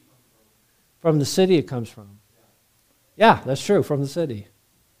 From the city it comes from. Yeah, that's true, from the city.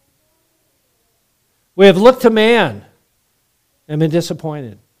 We have looked to man and been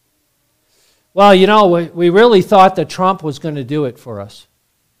disappointed. Well, you know, we really thought that Trump was going to do it for us.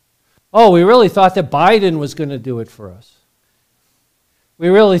 Oh, we really thought that Biden was going to do it for us. We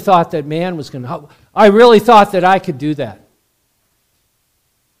really thought that man was going to... I really thought that I could do that.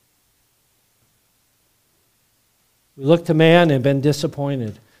 We looked to man and been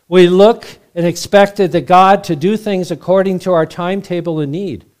disappointed. We look and expected that God to do things according to our timetable and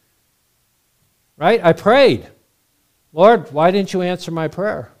need. Right? I prayed. Lord, why didn't you answer my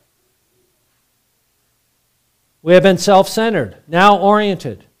prayer? We have been self-centered, now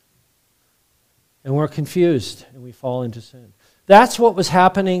oriented. And we're confused and we fall into sin. That's what was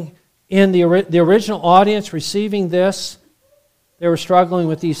happening in the original audience receiving this. They were struggling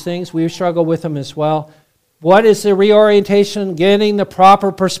with these things. We struggle with them as well. What is the reorientation? Getting the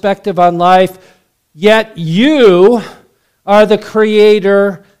proper perspective on life. Yet you are the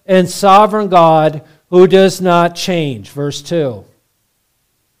creator and sovereign God who does not change. Verse 2.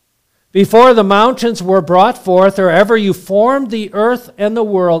 Before the mountains were brought forth, or ever you formed the earth and the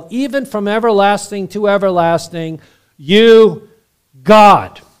world, even from everlasting to everlasting, you,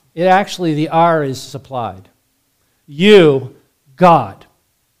 God. It actually, the R is supplied. You, God.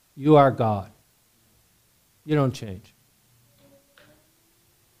 You are God. You don't change.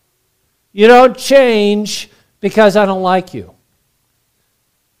 You don't change because I don't like you.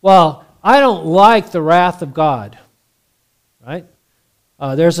 Well, I don't like the wrath of God. Right?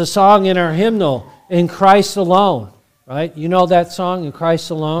 There's a song in our hymnal, In Christ Alone. Right? You know that song, In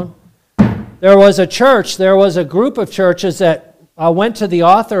Christ Alone? There was a church, there was a group of churches that went to the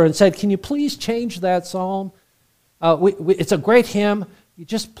author and said, can you please change that psalm? It's a great hymn. You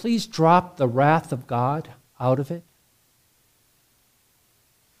just please drop the wrath of God out of it.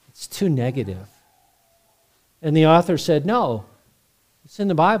 It's too negative. And the author said, no, it's in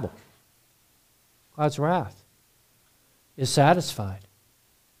the Bible. God's wrath is satisfied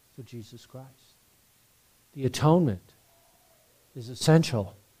through Jesus Christ. The atonement is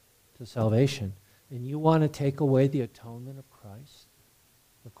essential to salvation. And you want to take away the atonement of Christ,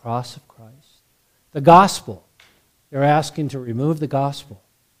 the cross of Christ, the gospel. They're asking to remove the gospel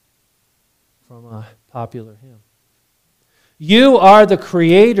from a popular hymn. You are the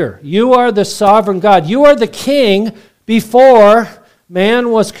creator. You are the sovereign God. You are the king before man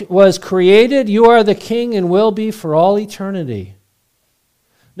was created. You are the king and will be for all eternity.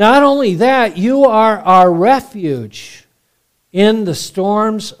 Not only that, you are our refuge in the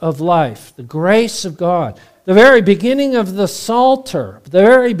storms of life, the grace of God. The very beginning of the Psalter, the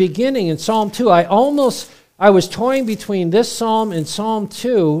very beginning in Psalm 2, I was toying between this psalm and Psalm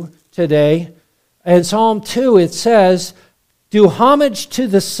 2 today. In Psalm 2 it says, do homage to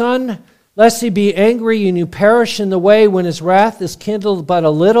the Son, lest he be angry and you perish in the way when his wrath is kindled but a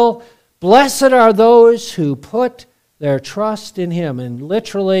little. Blessed are those who put their trust in him. And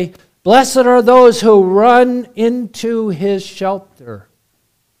literally, blessed are those who run into his shelter.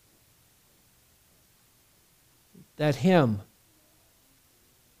 That hymn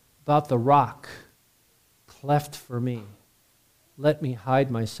about the rock cleft for me. Let me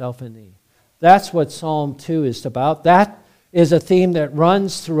hide myself in thee. That's what Psalm 2 is about. That is a theme that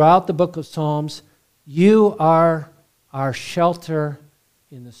runs throughout the book of Psalms. You are our shelter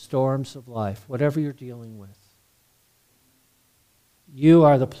in the storms of life, whatever you're dealing with. You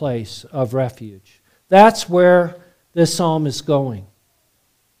are the place of refuge. That's where this psalm is going.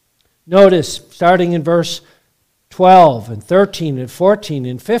 Notice, starting in verse 12 and 13 and 14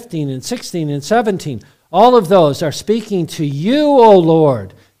 and 15 and 16 and 17, all of those are speaking to you, O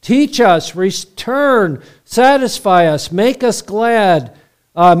Lord. Teach us, return, satisfy us, make us glad.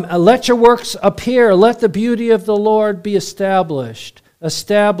 Let your works appear. Let the beauty of the Lord be established.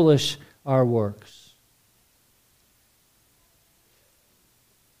 Establish our works.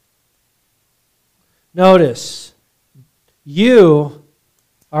 Notice, you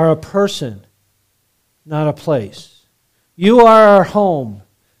are a person, not a place. You are our home.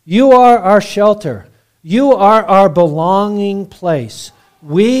 You are our shelter. You are our belonging place.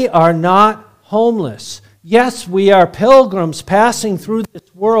 We are not homeless. Yes, we are pilgrims passing through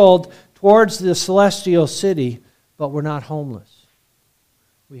this world towards the celestial city, but we're not homeless.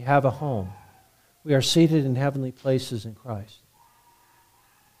 We have a home. We are seated in heavenly places in Christ.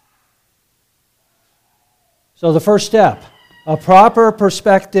 So the first step A proper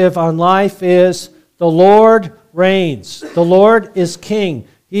perspective on life is the Lord reigns. The Lord is king.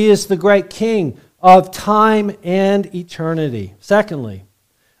 He is the great king of time and eternity. Secondly,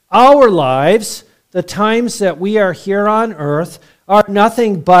 our lives, the times that we are here on earth, are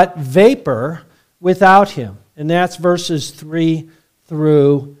nothing but vapor without him. And that's verses 3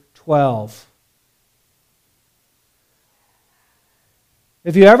 through 12.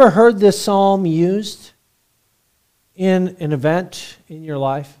 Have you ever heard this psalm used in an event in your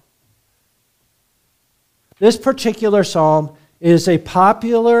life? This particular psalm is a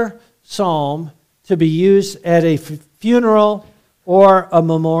popular psalm to be used at a funeral or a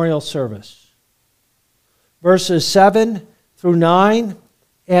memorial service. Verses 7 through 9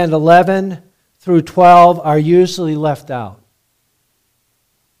 and 11 through 12 are usually left out.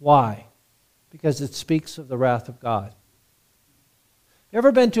 Why? Because it speaks of the wrath of God. You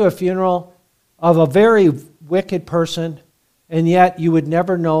ever been to a funeral of a very wicked person, and yet you would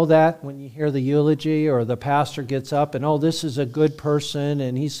never know that when you hear the eulogy or the pastor gets up and, oh, this is a good person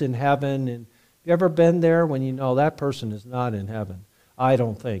and he's in heaven? And have you ever been there when you know that person is not in heaven? I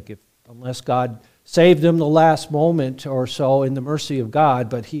don't think, unless God saved him the last moment or so in the mercy of God,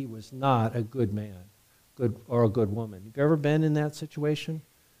 but he was not a good man or a good woman. Have you ever been in that situation?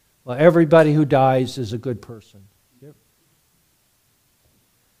 Well, everybody who dies is a good person.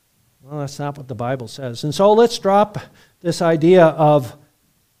 Well, that's not what the Bible says. And so let's drop this idea of,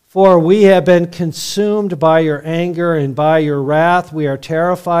 for we have been consumed by your anger and by your wrath. We are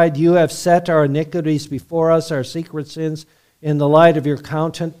terrified. You have set our iniquities before us, our secret sins, in the light of your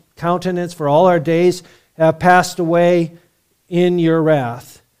countenance. For all our days have passed away in your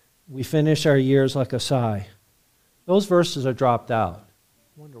wrath. We finish our years like a sigh. Those verses are dropped out.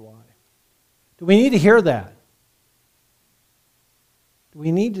 I wonder why. Do we need to hear that? Do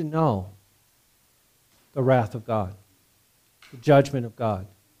we need to know the wrath of God, the judgment of God?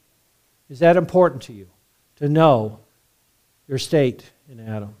 Is that important to you, to know your state in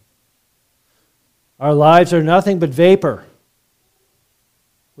Adam? Our lives are nothing but vapor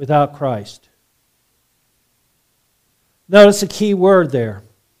without Christ. Notice a key word there,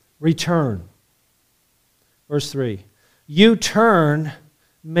 return. Verse 3, you turn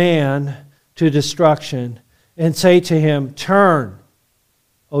man to destruction and say to him, turn,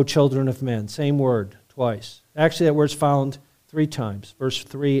 O children of men. Same word twice. Actually, that word's found 3 times, verse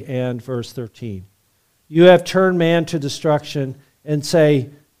 3 and verse 13. You have turned man to destruction and say,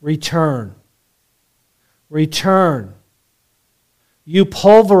 return. Return. You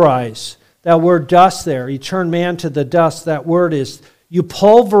pulverize. That word dust there. You turn man to the dust. That word is, you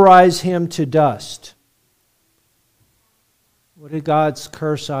pulverize him to dust. What did God's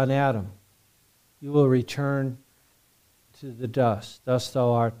curse on Adam? You will return to the dust. Dust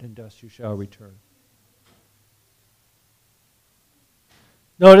thou art, and dust you shall return.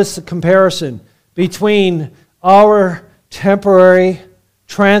 Notice the comparison between our temporary,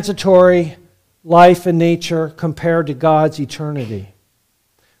 transitory life and nature compared to God's eternity.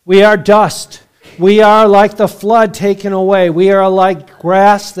 We are dust. We are like the flood taken away. We are like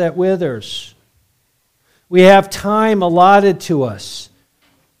grass that withers. We have time allotted to us.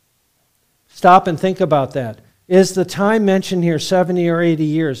 Stop and think about that. Is the time mentioned here 70 or 80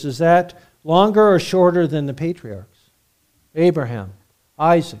 years? Is that longer or shorter than the patriarchs? Abraham,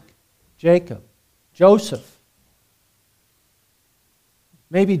 Isaac, Jacob, Joseph.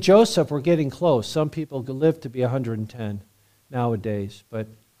 Maybe Joseph, we're getting close. Some people live to be 110 nowadays, but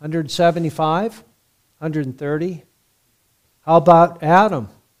 175, 130. How about Adam?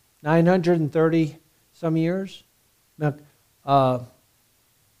 930 some years.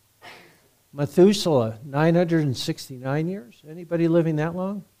 Methuselah, 969 years. Anybody living that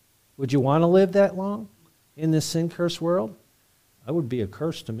long? Would you want to live that long in this sin-cursed world? That would be a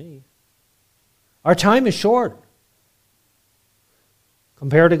curse to me. Our time is short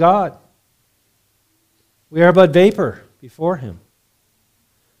compared to God. We are but vapor before him.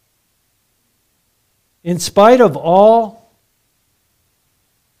 In spite of all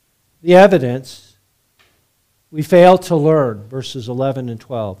the evidence, we fail to learn, verses 11 and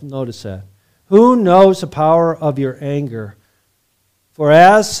 12. Notice that. Who knows the power of your anger? For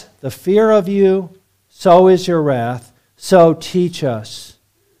as the fear of you, so is your wrath. So teach us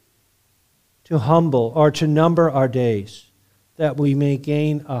to humble or to number our days, that we may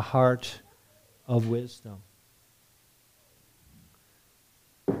gain a heart of wisdom.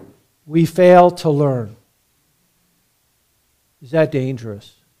 We fail to learn. Is that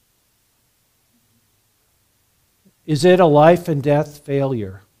dangerous? Is it a life and death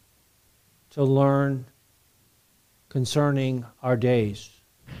failure to learn concerning our days?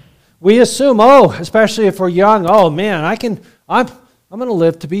 We assume, especially if we're young, man, I'm going to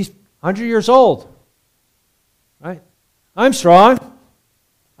live to be 100 years old. Right? I'm strong.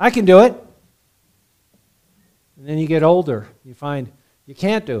 I can do it. And then you get older, you find you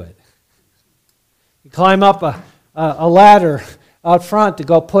can't do it. You climb up a ladder out front to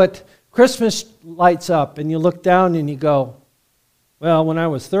go put Christmas lights up, and you look down and you go, well, when I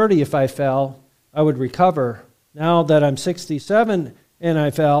was 30, if I fell, I would recover. Now that I'm 67 and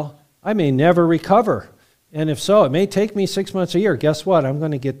I fell, I may never recover. And if so, it may take me 6 months a year. Guess what? I'm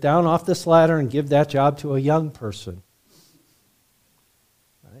going to get down off this ladder and give that job to a young person.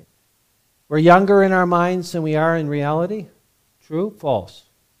 Right? We're younger in our minds than we are in reality. True? False?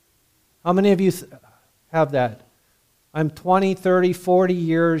 How many of you have that? I'm 20, 30, 40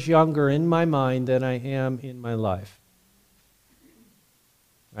 years younger in my mind than I am in my life.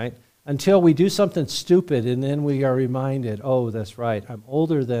 Right? Until we do something stupid and then we are reminded, that's right, I'm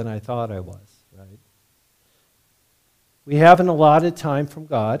older than I thought I was. Right? We have an allotted time from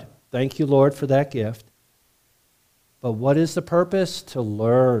God. Thank you, Lord, for that gift. But what is the purpose? To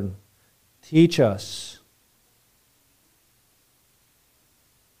learn. Teach us.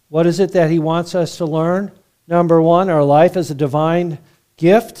 What is it that He wants us to learn? Number one, our life is a divine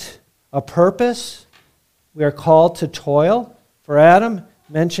gift, a purpose. We are called to toil. For Adam,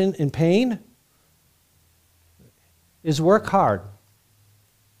 mentioned in pain, is work hard.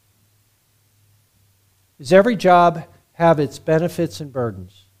 Does every job have its benefits and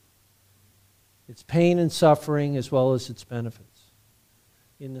burdens? Its pain and suffering as well as its benefits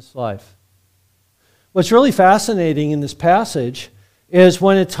in this life. What's really fascinating in this passage is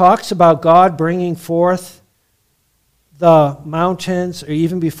when it talks about God bringing forth the mountains, or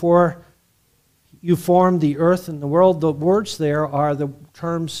even before you formed the earth and the world, the words there are the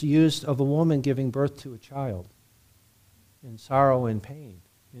terms used of a woman giving birth to a child in sorrow and pain.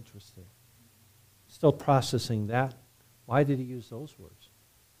 Interesting. Still processing that. Why did He use those words?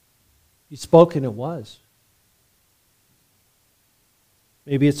 He spoke and it was.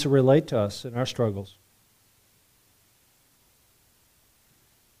 Maybe it's to relate to us in our struggles.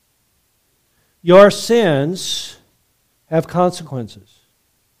 Your sins have consequences.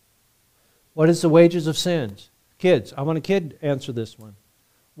 What is the wages of sins? Kids, I want a kid to answer this one.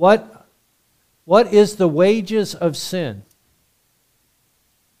 What is the wages of sin?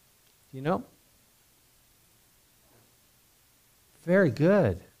 Do you know? Very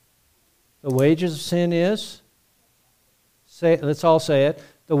good. The wages of sin is? Let's all say it.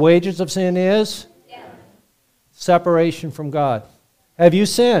 The wages of sin is? Separation from God. Have you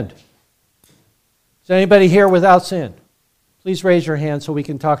sinned? Is anybody here without sin? Please raise your hand so we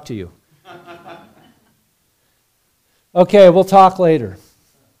can talk to you. Okay, we'll talk later.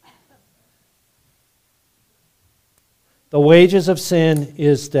 The wages of sin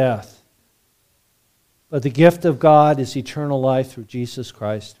is death. But the gift of God is eternal life through Jesus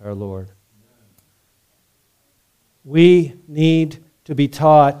Christ our Lord. We need to be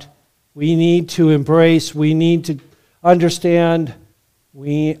taught. We need to embrace. We need to understand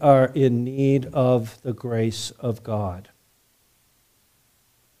we are in need of the grace of God.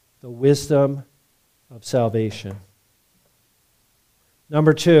 The wisdom of salvation.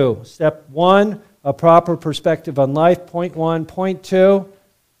 Number 2, step 1, a proper perspective on life. Point 1. Point 2,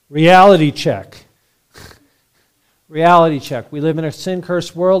 reality check. Reality check. We live in a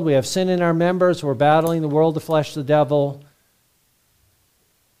sin-cursed world. We have sin in our members. We're battling the world, the flesh, the devil.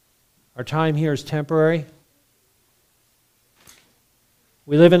 Our time here is temporary.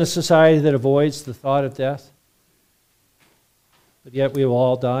 We live in a society that avoids the thought of death. But yet we will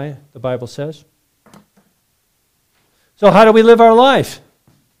all die, the Bible says. So how do we live our life?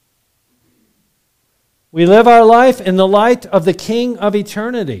 We live our life in the light of the King of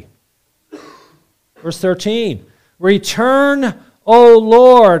eternity. Verse 13. Return, O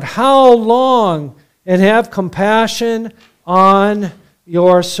Lord, how long? And have compassion on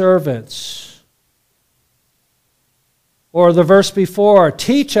your servants. Or the verse before,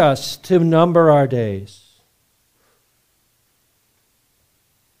 teach us to number our days.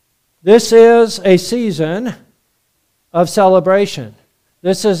 This is a season of celebration.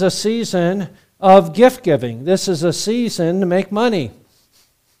 This is a season of gift giving. This is a season to make money.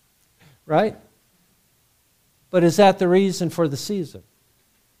 Right? But is that the reason for the season?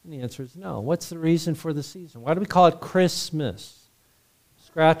 And the answer is no. What's the reason for the season? Why do we call it Christmas?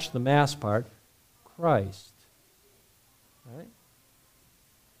 Scratch the mass part. Christ. Right?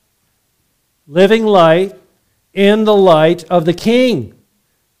 Living light in the light of the King.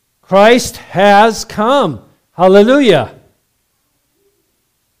 Christ has come. Hallelujah.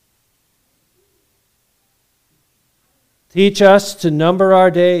 Teach us to number our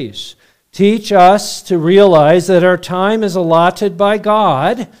days. Teach us to realize that our time is allotted by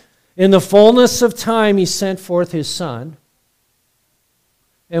God. In the fullness of time, He sent forth His Son.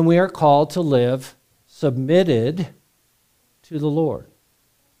 And we are called to live submitted to the Lord.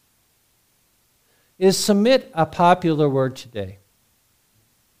 Is submit a popular word today?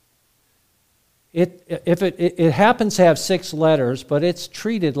 It happens to have 6 letters, but it's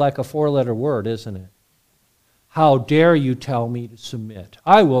treated like a 4-letter word, isn't it? How dare you tell me to submit?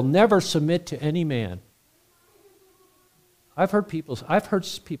 I will never submit to any man. I've heard people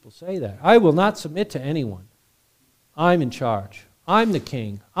say that. I will not submit to anyone. I'm in charge. I'm the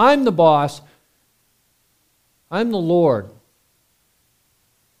king. I'm the boss. I'm the Lord.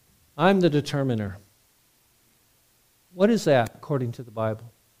 I'm the determiner. What is that according to the Bible?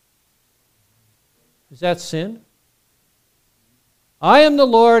 Is that sin? I am the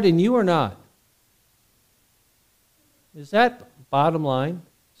Lord and you are not. Is that bottom line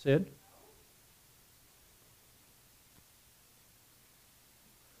sin?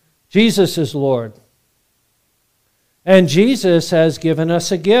 Jesus is Lord. And Jesus has given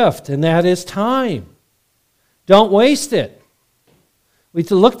us a gift, and that is time. Don't waste it. We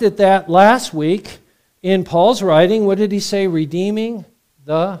looked at that last week in Paul's writing. What did he say? Redeeming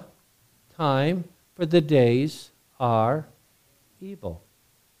the time, for the days are evil.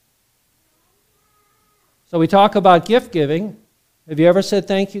 So we talk about gift giving. Have you ever said,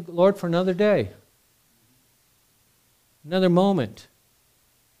 thank you, Lord, for another day? Another moment.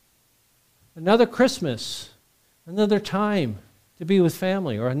 Another Christmas. Another time to be with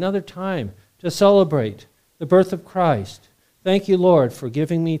family, or another time to celebrate the birth of Christ. Thank you, Lord, for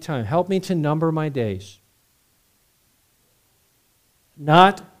giving me time. Help me to number my days.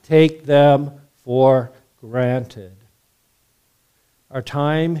 Not take them for granted. Our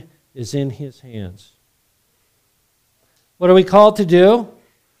time is in His hands. What are we called to do?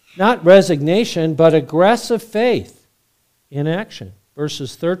 Not resignation, but aggressive faith in action.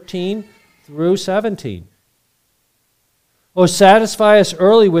 Verses 13 through 17. Oh, satisfy us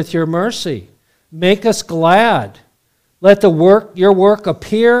early with your mercy. Make us glad. Let your work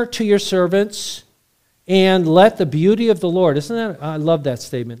appear to your servants, and let the beauty of the Lord, I love that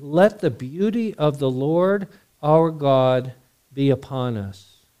statement. Let the beauty of the Lord our God be upon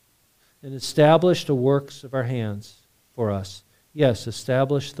us, and establish the works of our hands for us. Yes,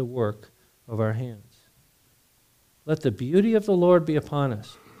 establish the work of our hands. Let the beauty of the Lord be upon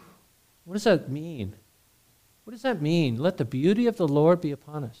us. What does that mean? What does that mean? Let the beauty of the Lord be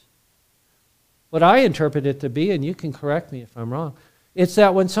upon us. What I interpret it to be, and you can correct me if I'm wrong, it's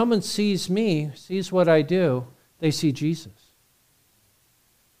that when someone sees me, sees what I do, they see Jesus.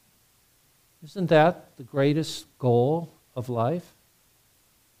 Isn't that the greatest goal of life?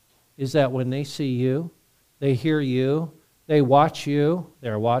 Is that when they see you, they hear you, they watch you,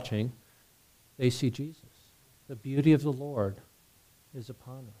 they're watching, they see Jesus. The beauty of the Lord is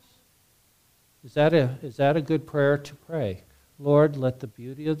upon us. Is that a good prayer to pray? Lord, let the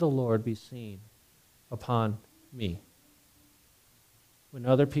beauty of the Lord be seen upon me. When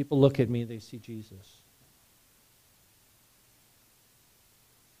other people look at me, they see Jesus.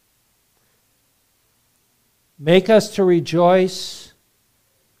 Make us to rejoice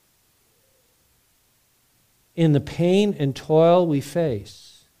in the pain and toil we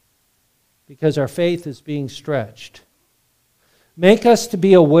face, because our faith is being stretched. Make us to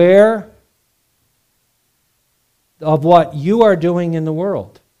be aware of what you are doing in the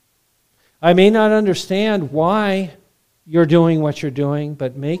world. I may not understand why you're doing what you're doing,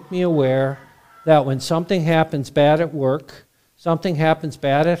 but make me aware that when something happens bad at work, something happens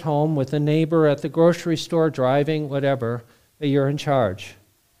bad at home, with a neighbor, at the grocery store, driving, whatever, that you're in charge.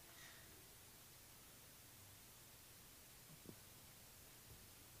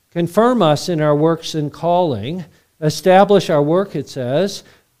 Confirm us in our works and calling. Establish our work, it says.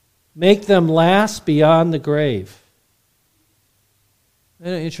 Make them last beyond the grave. An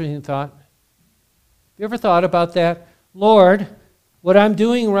interesting thought. Have you ever thought about that? Lord, what I'm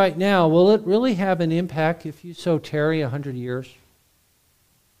doing right now, will it really have an impact if you so tarry 100 years?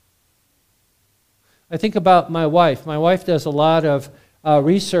 I think about my wife. My wife does a lot of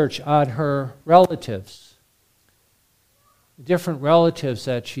research on her relatives, different relatives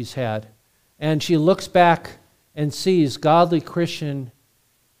that she's had. And she looks back and sees godly Christian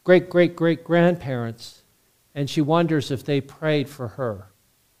great-great-great-grandparents, and she wonders if they prayed for her.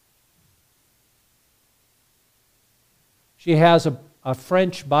 She has a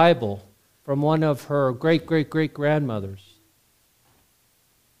French Bible from one of her great-great-great-grandmothers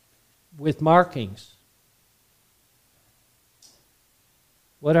with markings.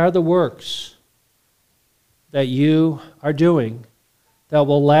 What are the works that you are doing that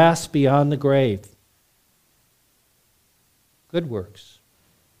will last beyond the grave. Good works.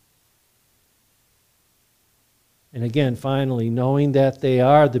 And again, finally, knowing that they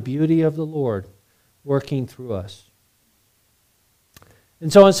are the beauty of the Lord working through us.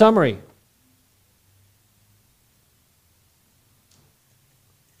 And so in summary,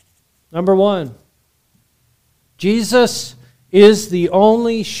 number one, Jesus is the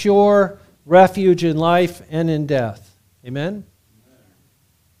only sure refuge in life and in death. Amen?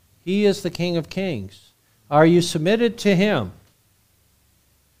 He is the King of Kings. Are you submitted to Him?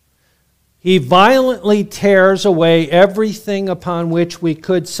 He violently tears away everything upon which we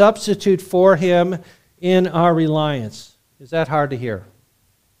could substitute for Him in our reliance. Is that hard to hear?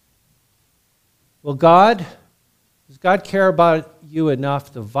 Well, does God care about you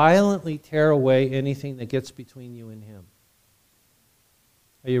enough to violently tear away anything that gets between you and Him?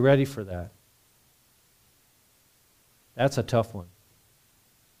 Are you ready for that? That's a tough one.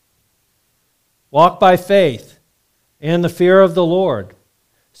 Walk by faith and the fear of the Lord,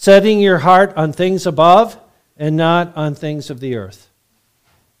 setting your heart on things above and not on things of the earth.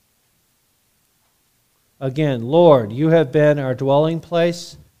 Again, Lord, you have been our dwelling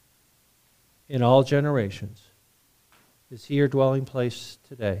place in all generations. Is He your dwelling place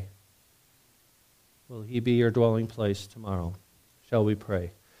today? Will He be your dwelling place tomorrow? Shall we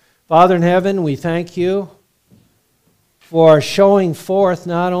pray? Father in heaven, we thank you for showing forth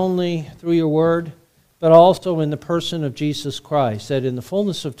not only through your word, but also in the person of Jesus Christ, that in the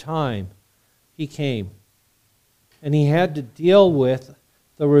fullness of time, He came. And He had to deal with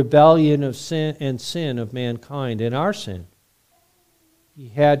the rebellion of sin and sin of mankind, and our sin. He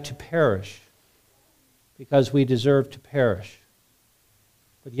had to perish because we deserved to perish.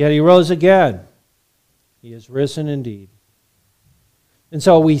 But yet He rose again. He is risen indeed. And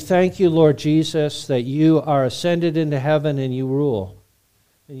so we thank you, Lord Jesus, that you are ascended into heaven and you rule.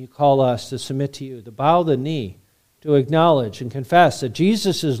 And you call us to submit to you, to bow the knee, to acknowledge and confess that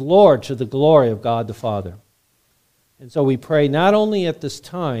Jesus is Lord to the glory of God the Father. And so we pray not only at this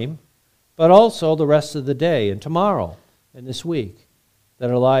time, but also the rest of the day and tomorrow and this week, that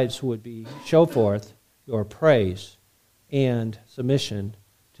our lives would show forth your praise and submission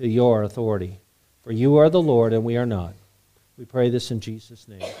to your authority. For you are the Lord and we are not. We pray this in Jesus'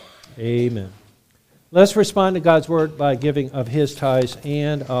 name. Amen. Let's respond to God's word by giving of His tithes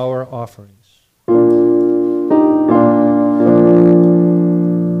and our offerings.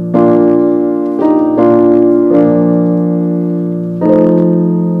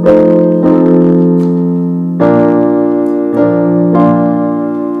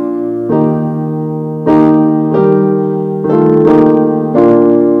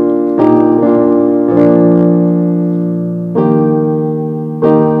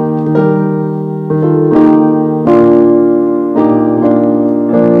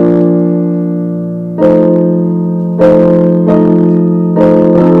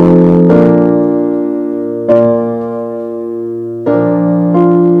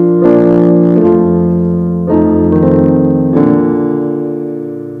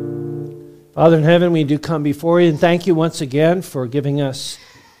 Father in heaven, we do come before you and thank you once again for giving us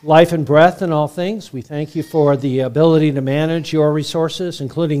life and breath in all things. We thank you for the ability to manage your resources,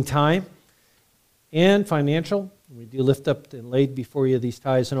 including time and financial. We do lift up and lay before you these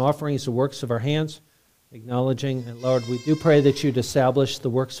tithes and offerings, the works of our hands, acknowledging, and Lord, we do pray that you'd establish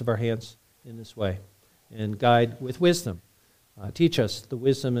the works of our hands in this way and guide with wisdom. Teach us the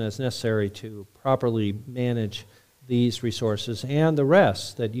wisdom that is necessary to properly manage these resources and the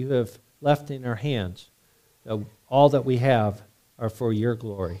rest that you have left in our hands. All that we have are for your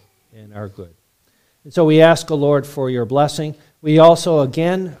glory and our good. And so we ask, O Lord, for your blessing. We also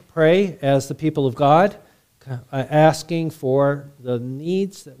again pray as the people of God, asking for the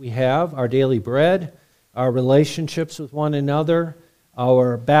needs that we have, our daily bread, our relationships with one another,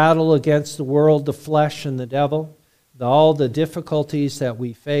 our battle against the world, the flesh, and the devil, all the difficulties that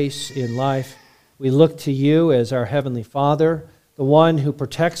we face in life. We look to you as our Heavenly Father, the one who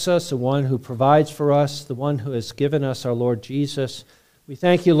protects us, the one who provides for us, the one who has given us our Lord Jesus. We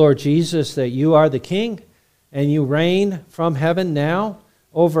thank you, Lord Jesus, that you are the King and you reign from heaven now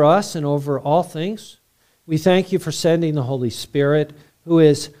over us and over all things. We thank you for sending the Holy Spirit, who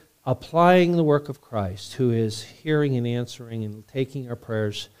is applying the work of Christ, who is hearing and answering and taking our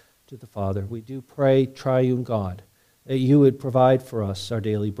prayers to the Father. We do pray, triune God, that you would provide for us our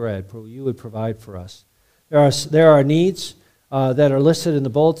daily bread, you would provide for us. There are needs that are listed in the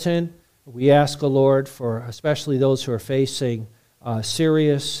bulletin. We ask, O Lord, for especially those who are facing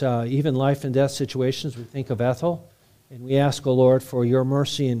serious, even life and death situations. We think of Ethel, and we ask, O Lord, for your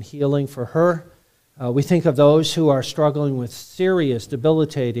mercy and healing for her. We think of those who are struggling with serious,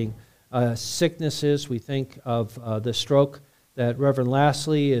 debilitating sicknesses. We think of the stroke that Reverend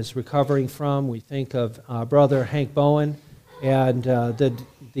Lastly is recovering from. We think of Brother Hank Bowen and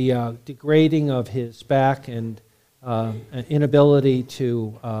the degrading of his back and an inability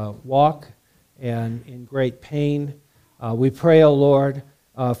to walk and in great pain. We pray, O Lord,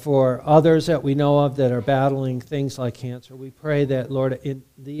 for others that we know of that are battling things like cancer. We pray that, Lord, in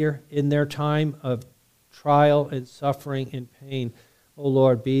their time of trial and suffering and pain, O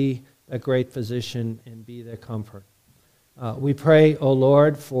Lord, be a great physician and be their comfort. We pray, O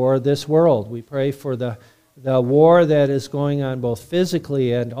Lord, for this world. We pray for the war that is going on both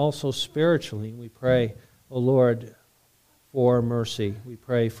physically and also spiritually. We pray, O Lord, for mercy. We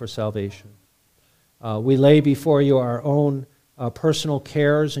pray for salvation. We lay before you our own personal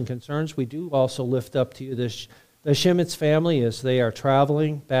cares and concerns. We do also lift up to you the Shimitz family as they are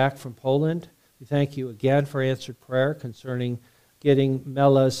traveling back from Poland. We thank you again for answered prayer concerning getting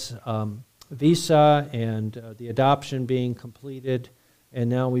Mela's visa and the adoption being completed. And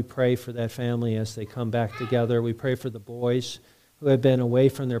now we pray for that family as they come back together. We pray for the boys who have been away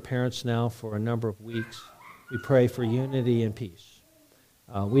from their parents now for a number of weeks. We pray for unity and peace.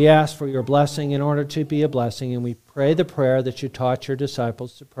 We ask for your blessing in order to be a blessing, and we pray the prayer that you taught your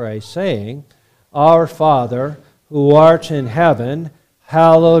disciples to pray, saying, Our Father, who art in heaven,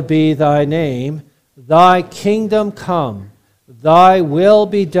 hallowed be thy name. Thy kingdom come. Thy will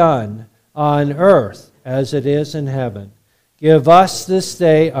be done on earth as it is in heaven. Give us this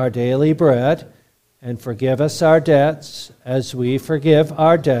day our daily bread, and forgive us our debts as we forgive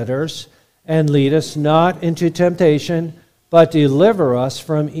our debtors. And lead us not into temptation, but deliver us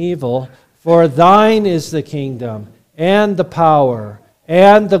from evil. For thine is the kingdom, and the power,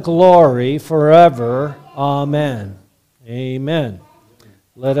 and the glory forever. Amen. Amen.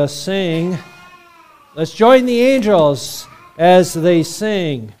 Let us sing. Let's join the angels as they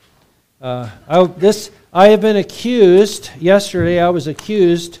sing. I have been accused, yesterday I was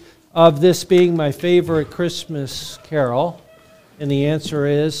accused of this being my favorite Christmas carol, and the answer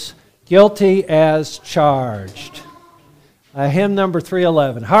is, guilty as charged. Hymn number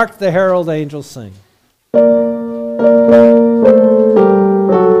 311, Hark the Herald Angels Sing.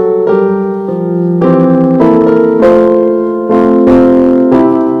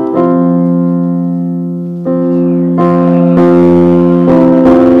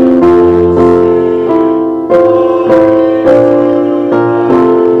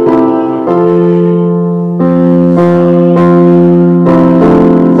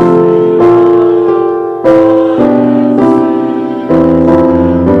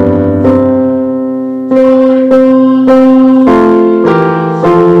 Lord.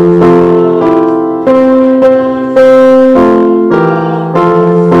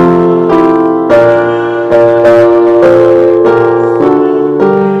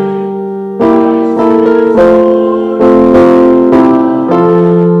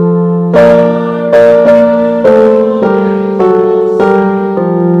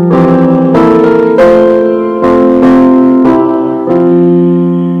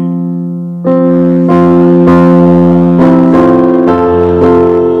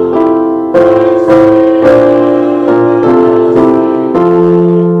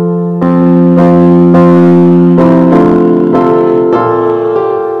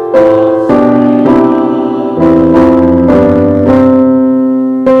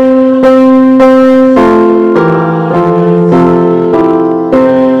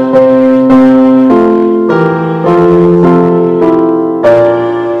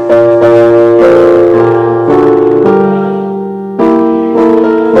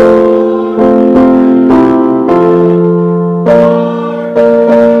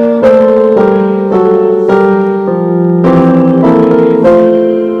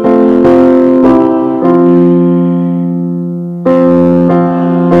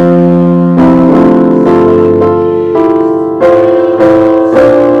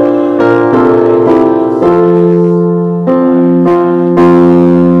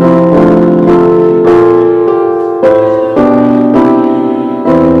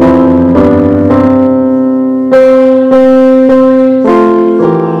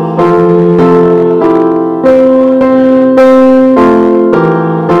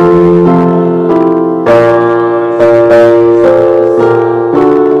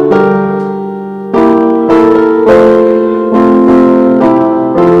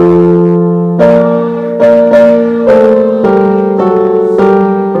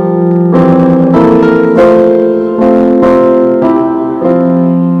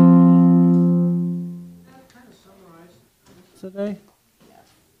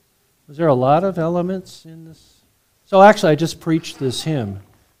 Was there a lot of elements in this? So actually, I just preached this hymn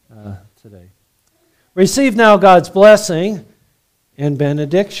today. Receive now God's blessing and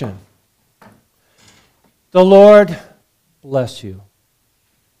benediction. The Lord bless you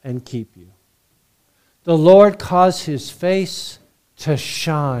and keep you. The Lord cause his face to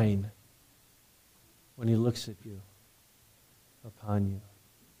shine when he looks at you, upon you.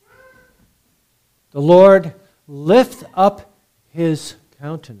 The Lord lift up his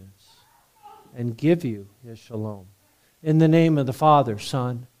countenance and give you his shalom. In the name of the Father,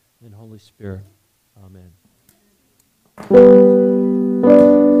 Son, and Holy Spirit. Amen.